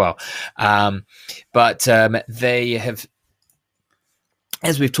as well. But they have,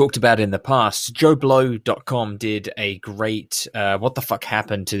 as we've talked about in the past, JoeBlow.com did a great what the fuck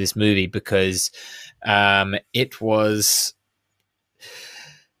happened to this movie, because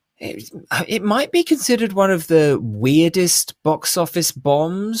it might be considered one of the weirdest box office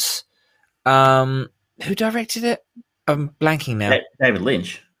bombs. Who directed it? I'm blanking now. David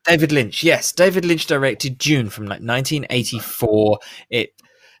Lynch. David Lynch, yes. David Lynch directed Dune from 1984. It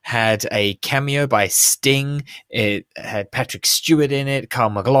had a cameo by Sting. It had Patrick Stewart in it,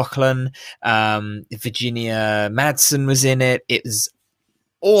 Kyle MacLachlan, Virginia Madsen was in it. It was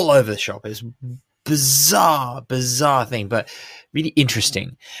all over the shop. It was bizarre thing, but really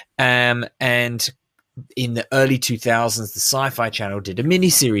interesting. And in the early 2000s, the Sci-Fi Channel did a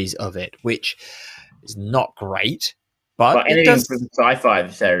miniseries of it, which is not great. But it does. The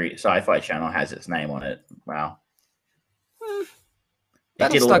Sci-Fi Channel has its name on it. Wow.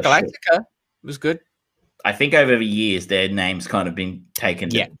 Battlestar Galactica was good. I think over the years their name's kind of been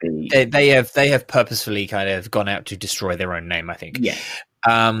taken. Yeah, they have purposefully kind of gone out to destroy their own name, I think. Yeah.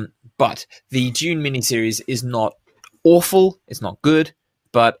 But the Dune miniseries is not awful. It's not good,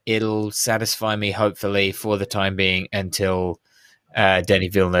 but it'll satisfy me hopefully for the time being until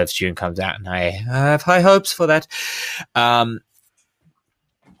Denis Villeneuve's Dune comes out, and I have high hopes for that.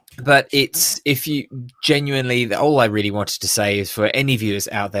 But it's, if you genuinely, all I really wanted to say is for any viewers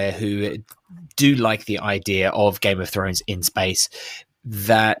out there who do like the idea of Game of Thrones in space,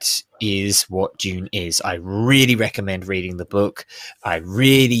 that is what Dune is. I really recommend reading the book. I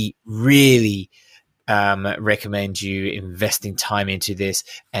really, really recommend you investing time into this.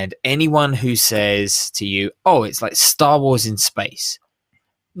 And anyone who says to you, oh, it's like Star Wars in space.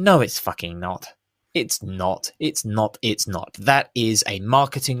 No, it's fucking not. It's not. That is a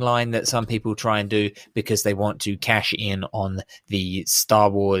marketing line that some people try and do because they want to cash in on the Star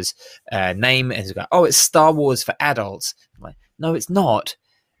Wars name and go, oh, it's Star Wars for adults. I'm like, no, it's not.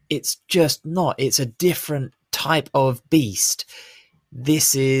 It's just not. It's a different type of beast.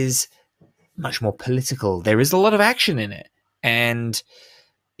 This is much more political. There is a lot of action in it, and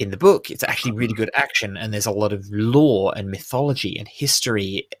in the book, it's actually really good action, and there's a lot of lore and mythology and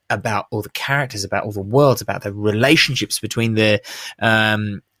history about all the characters, about all the worlds, about the relationships between the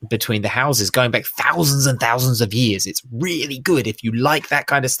houses going back thousands and thousands of years. It's really good if you like that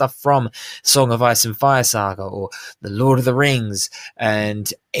kind of stuff from Song of Ice and Fire Saga or The Lord of the Rings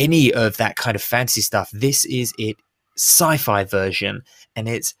and any of that kind of fantasy stuff. This is it, sci-fi version, and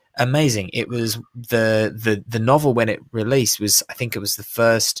it's amazing. It was the novel when it released was, I think it was the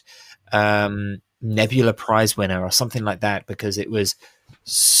first Nebula Prize winner or something like that, because it was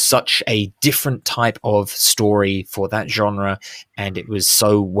such a different type of story for that genre, and it was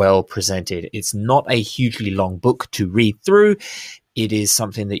so well presented. It's not a hugely long book to read through. It is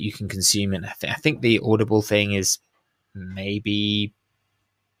something that you can consume, and I think the Audible thing is maybe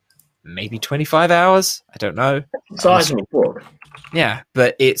 25 hours. I don't know. Size of a book. Yeah,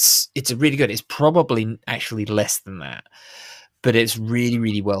 but it's really good. It's probably actually less than that, but it's really,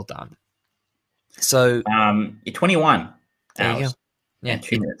 really well done. So 21 there you go. hours. Yeah,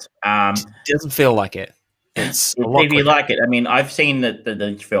 2 minutes. it doesn't feel like it. It's a lot If you quicker. like it, I mean, I've seen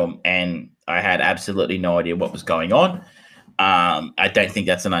the film and I had absolutely no idea what was going on. I don't think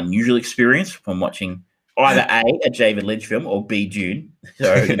that's an unusual experience from watching either a David Lynch film or B, Dune.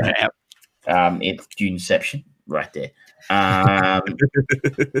 So you know, it's Duneception right there. I'd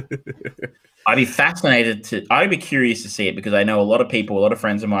be curious to see it, because I know a lot of people, a lot of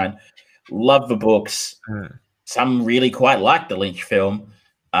friends of mine love the books. Some really quite like the Lynch film.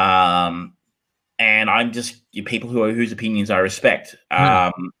 And I'm just people whose opinions I respect.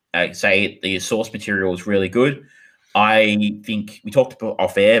 I say the source material is really good. I think we talked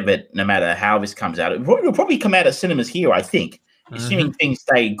off air, but no matter how this comes out, it'll probably come out at cinemas here, I think. Assuming things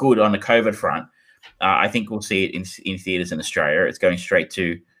stay good on the COVID front, I think we'll see it in theaters in Australia. It's going straight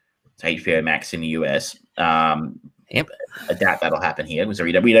to HBO Max in the US. Yep. I doubt that'll happen here because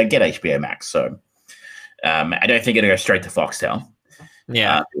we don't get HBO Max, so I don't think it'll go straight to Foxtel.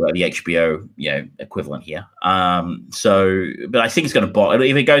 Yeah, the HBO equivalent here. But I think it's going to bomb.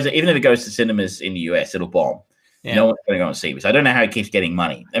 Even if it goes to cinemas in the US, it'll bomb. Yeah. No one's going to go and see this. I don't know how it keeps getting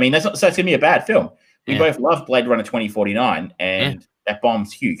money. I mean, so it's going to be a bad film. We both love Blade Runner 2049, and that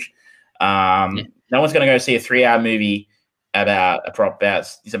bomb's huge. No one's going to go see a 3-hour movie about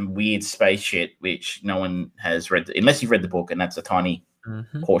some weird space shit, which no one has read, unless you've read the book, and that's a tiny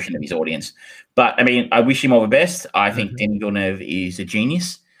portion of his audience. But I mean, I wish him all the best. I think Denis Villeneuve is a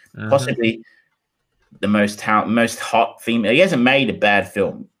genius, possibly the most hot female. He hasn't made a bad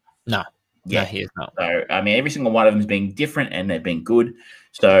film. No, yeah, he is not. So I mean, every single one of them has been different, and they've been good.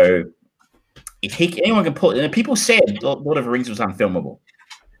 So if anyone can pull, and people said Lord of the Rings was unfilmable.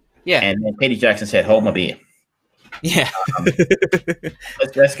 Yeah, and then Peter Jackson said, "Hold my beer." Yeah,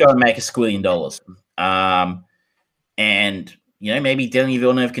 let's go and make $1 squillion. And maybe Denis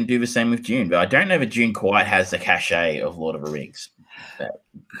Villeneuve can do the same with Dune, but I don't know if Dune quite has the cachet of Lord of the Rings.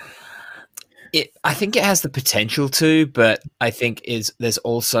 I think it has the potential to, but I think there's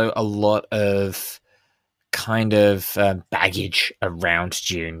also a lot of kind of baggage around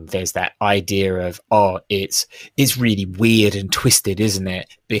Dune. There's that idea of, it's really weird and twisted, isn't it?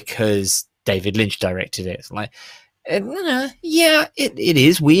 Because David Lynch directed it. It's like, yeah, it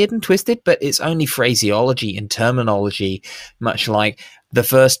is weird and twisted, but it's only phraseology and terminology, much like the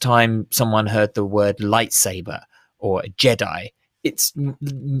first time someone heard the word lightsaber or Jedi. It's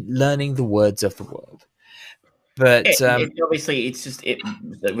learning the words of the world. But obviously, it's just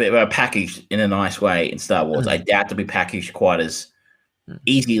we're packaged in a nice way in Star Wars. I doubt to be packaged quite as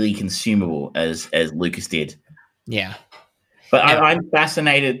easily consumable as Lucas did. Yeah. But I'm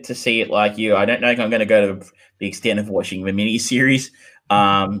fascinated to see it like you. I don't know if I'm going to go to the extent of watching the miniseries,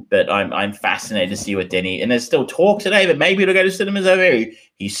 but I'm fascinated to see what Denny. And there's still talk today that maybe it'll go to cinemas over here.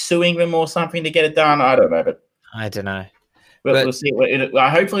 He's suing them or something to get it done. I don't know, but I don't know. We'll see.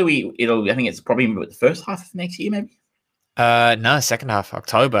 Hopefully, I think it's probably the first half of next year, maybe. No, second half,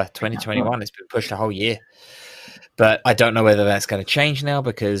 October 2021. It's been pushed a whole year, but I don't know whether that's going to change now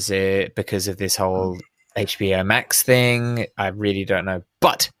because of this whole HBO Max thing. I really don't know,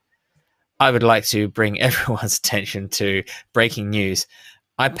 but I would like to bring everyone's attention to breaking news.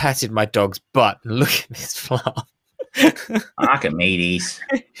 I patted my dog's butt and look at this fluff. Archimedes.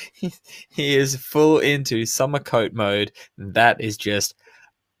 He is full into summer coat mode. That is just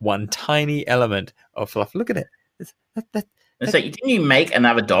one tiny element of fluff. Look at it. So didn't you make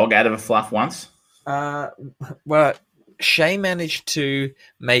another dog out of a fluff once? Well, Shay managed to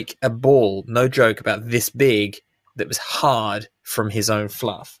make a ball, no joke, about this big that was hard from his own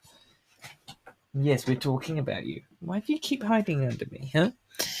fluff. Yes, we're talking about you. Why do you keep hiding under me, huh?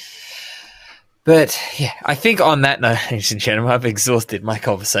 But yeah, I think on that note, ladies and gentlemen, I've exhausted my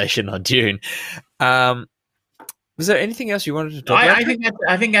conversation on Dune. Was there anything else you wanted to talk about?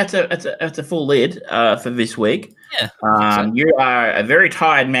 I think that's a full lid for this week. Yeah. So. You are a very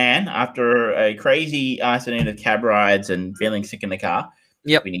tired man after a crazy afternoon of cab rides and feeling sick in the car.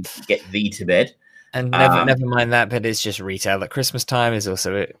 Yep. We need to get thee to bed. And never mind that, but it's just retail at Christmas time is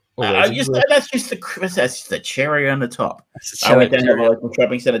also it. That's just the cherry on the top. I went down to the local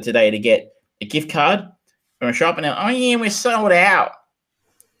shopping centre today to get a gift card from a shop, and oh yeah, we're sold out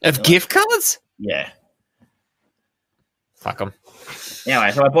of gift cards. Yeah, fuck them.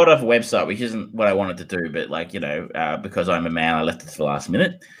 Anyway, so I bought it off a website, which isn't what I wanted to do, but because I'm a man, I left it to the last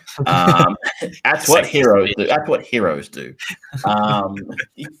minute. That's what heroes do. That's what heroes do. But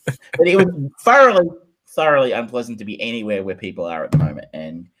it was thoroughly unpleasant to be anywhere where people are at the moment,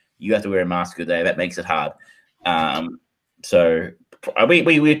 and you have to wear a mask all day. That makes it hard. So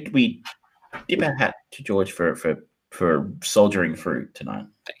we dip our hat to George for soldiering through tonight.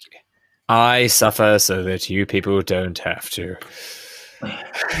 Thank you. I suffer so that you people don't have to.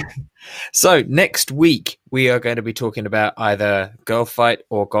 So next week we are going to be talking about either Girl Fight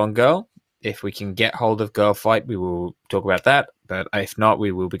or Gone Girl. If we can get hold of Girl Fight, we will talk about that. But if not,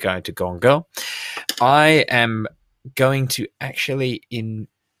 we will be going to Gone Girl. I am going to actually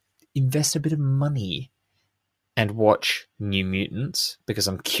invest a bit of money and watch New Mutants because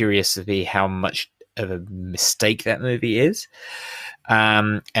I'm curious to see how much of a mistake that movie is.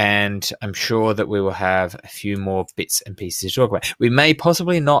 And I'm sure that we will have a few more bits and pieces to talk about. We may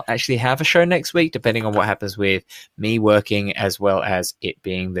possibly not actually have a show next week, depending on what happens with me working, as well as it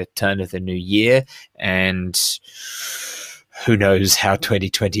being the turn of the new year. And who knows how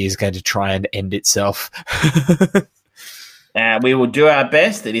 2020 is going to try and end itself. We will do our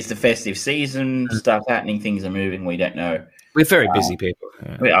best. It is the festive season. Stuff happening. Things are moving. We don't know. We're very busy people.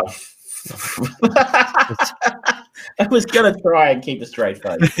 We are. I was going to try and keep a straight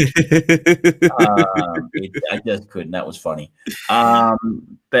face. I just couldn't. That was funny.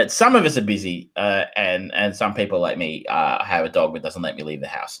 But some of us are busy, and some people like me have a dog that doesn't let me leave the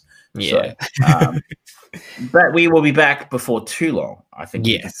house. Yeah. So, but we will be back before too long. I think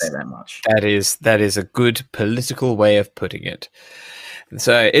we can say that much. That is a good political way of putting it. And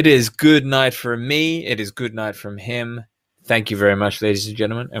so it is good night from me. It is good night from him. Thank you very much, ladies and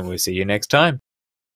gentlemen, and we'll see you next time.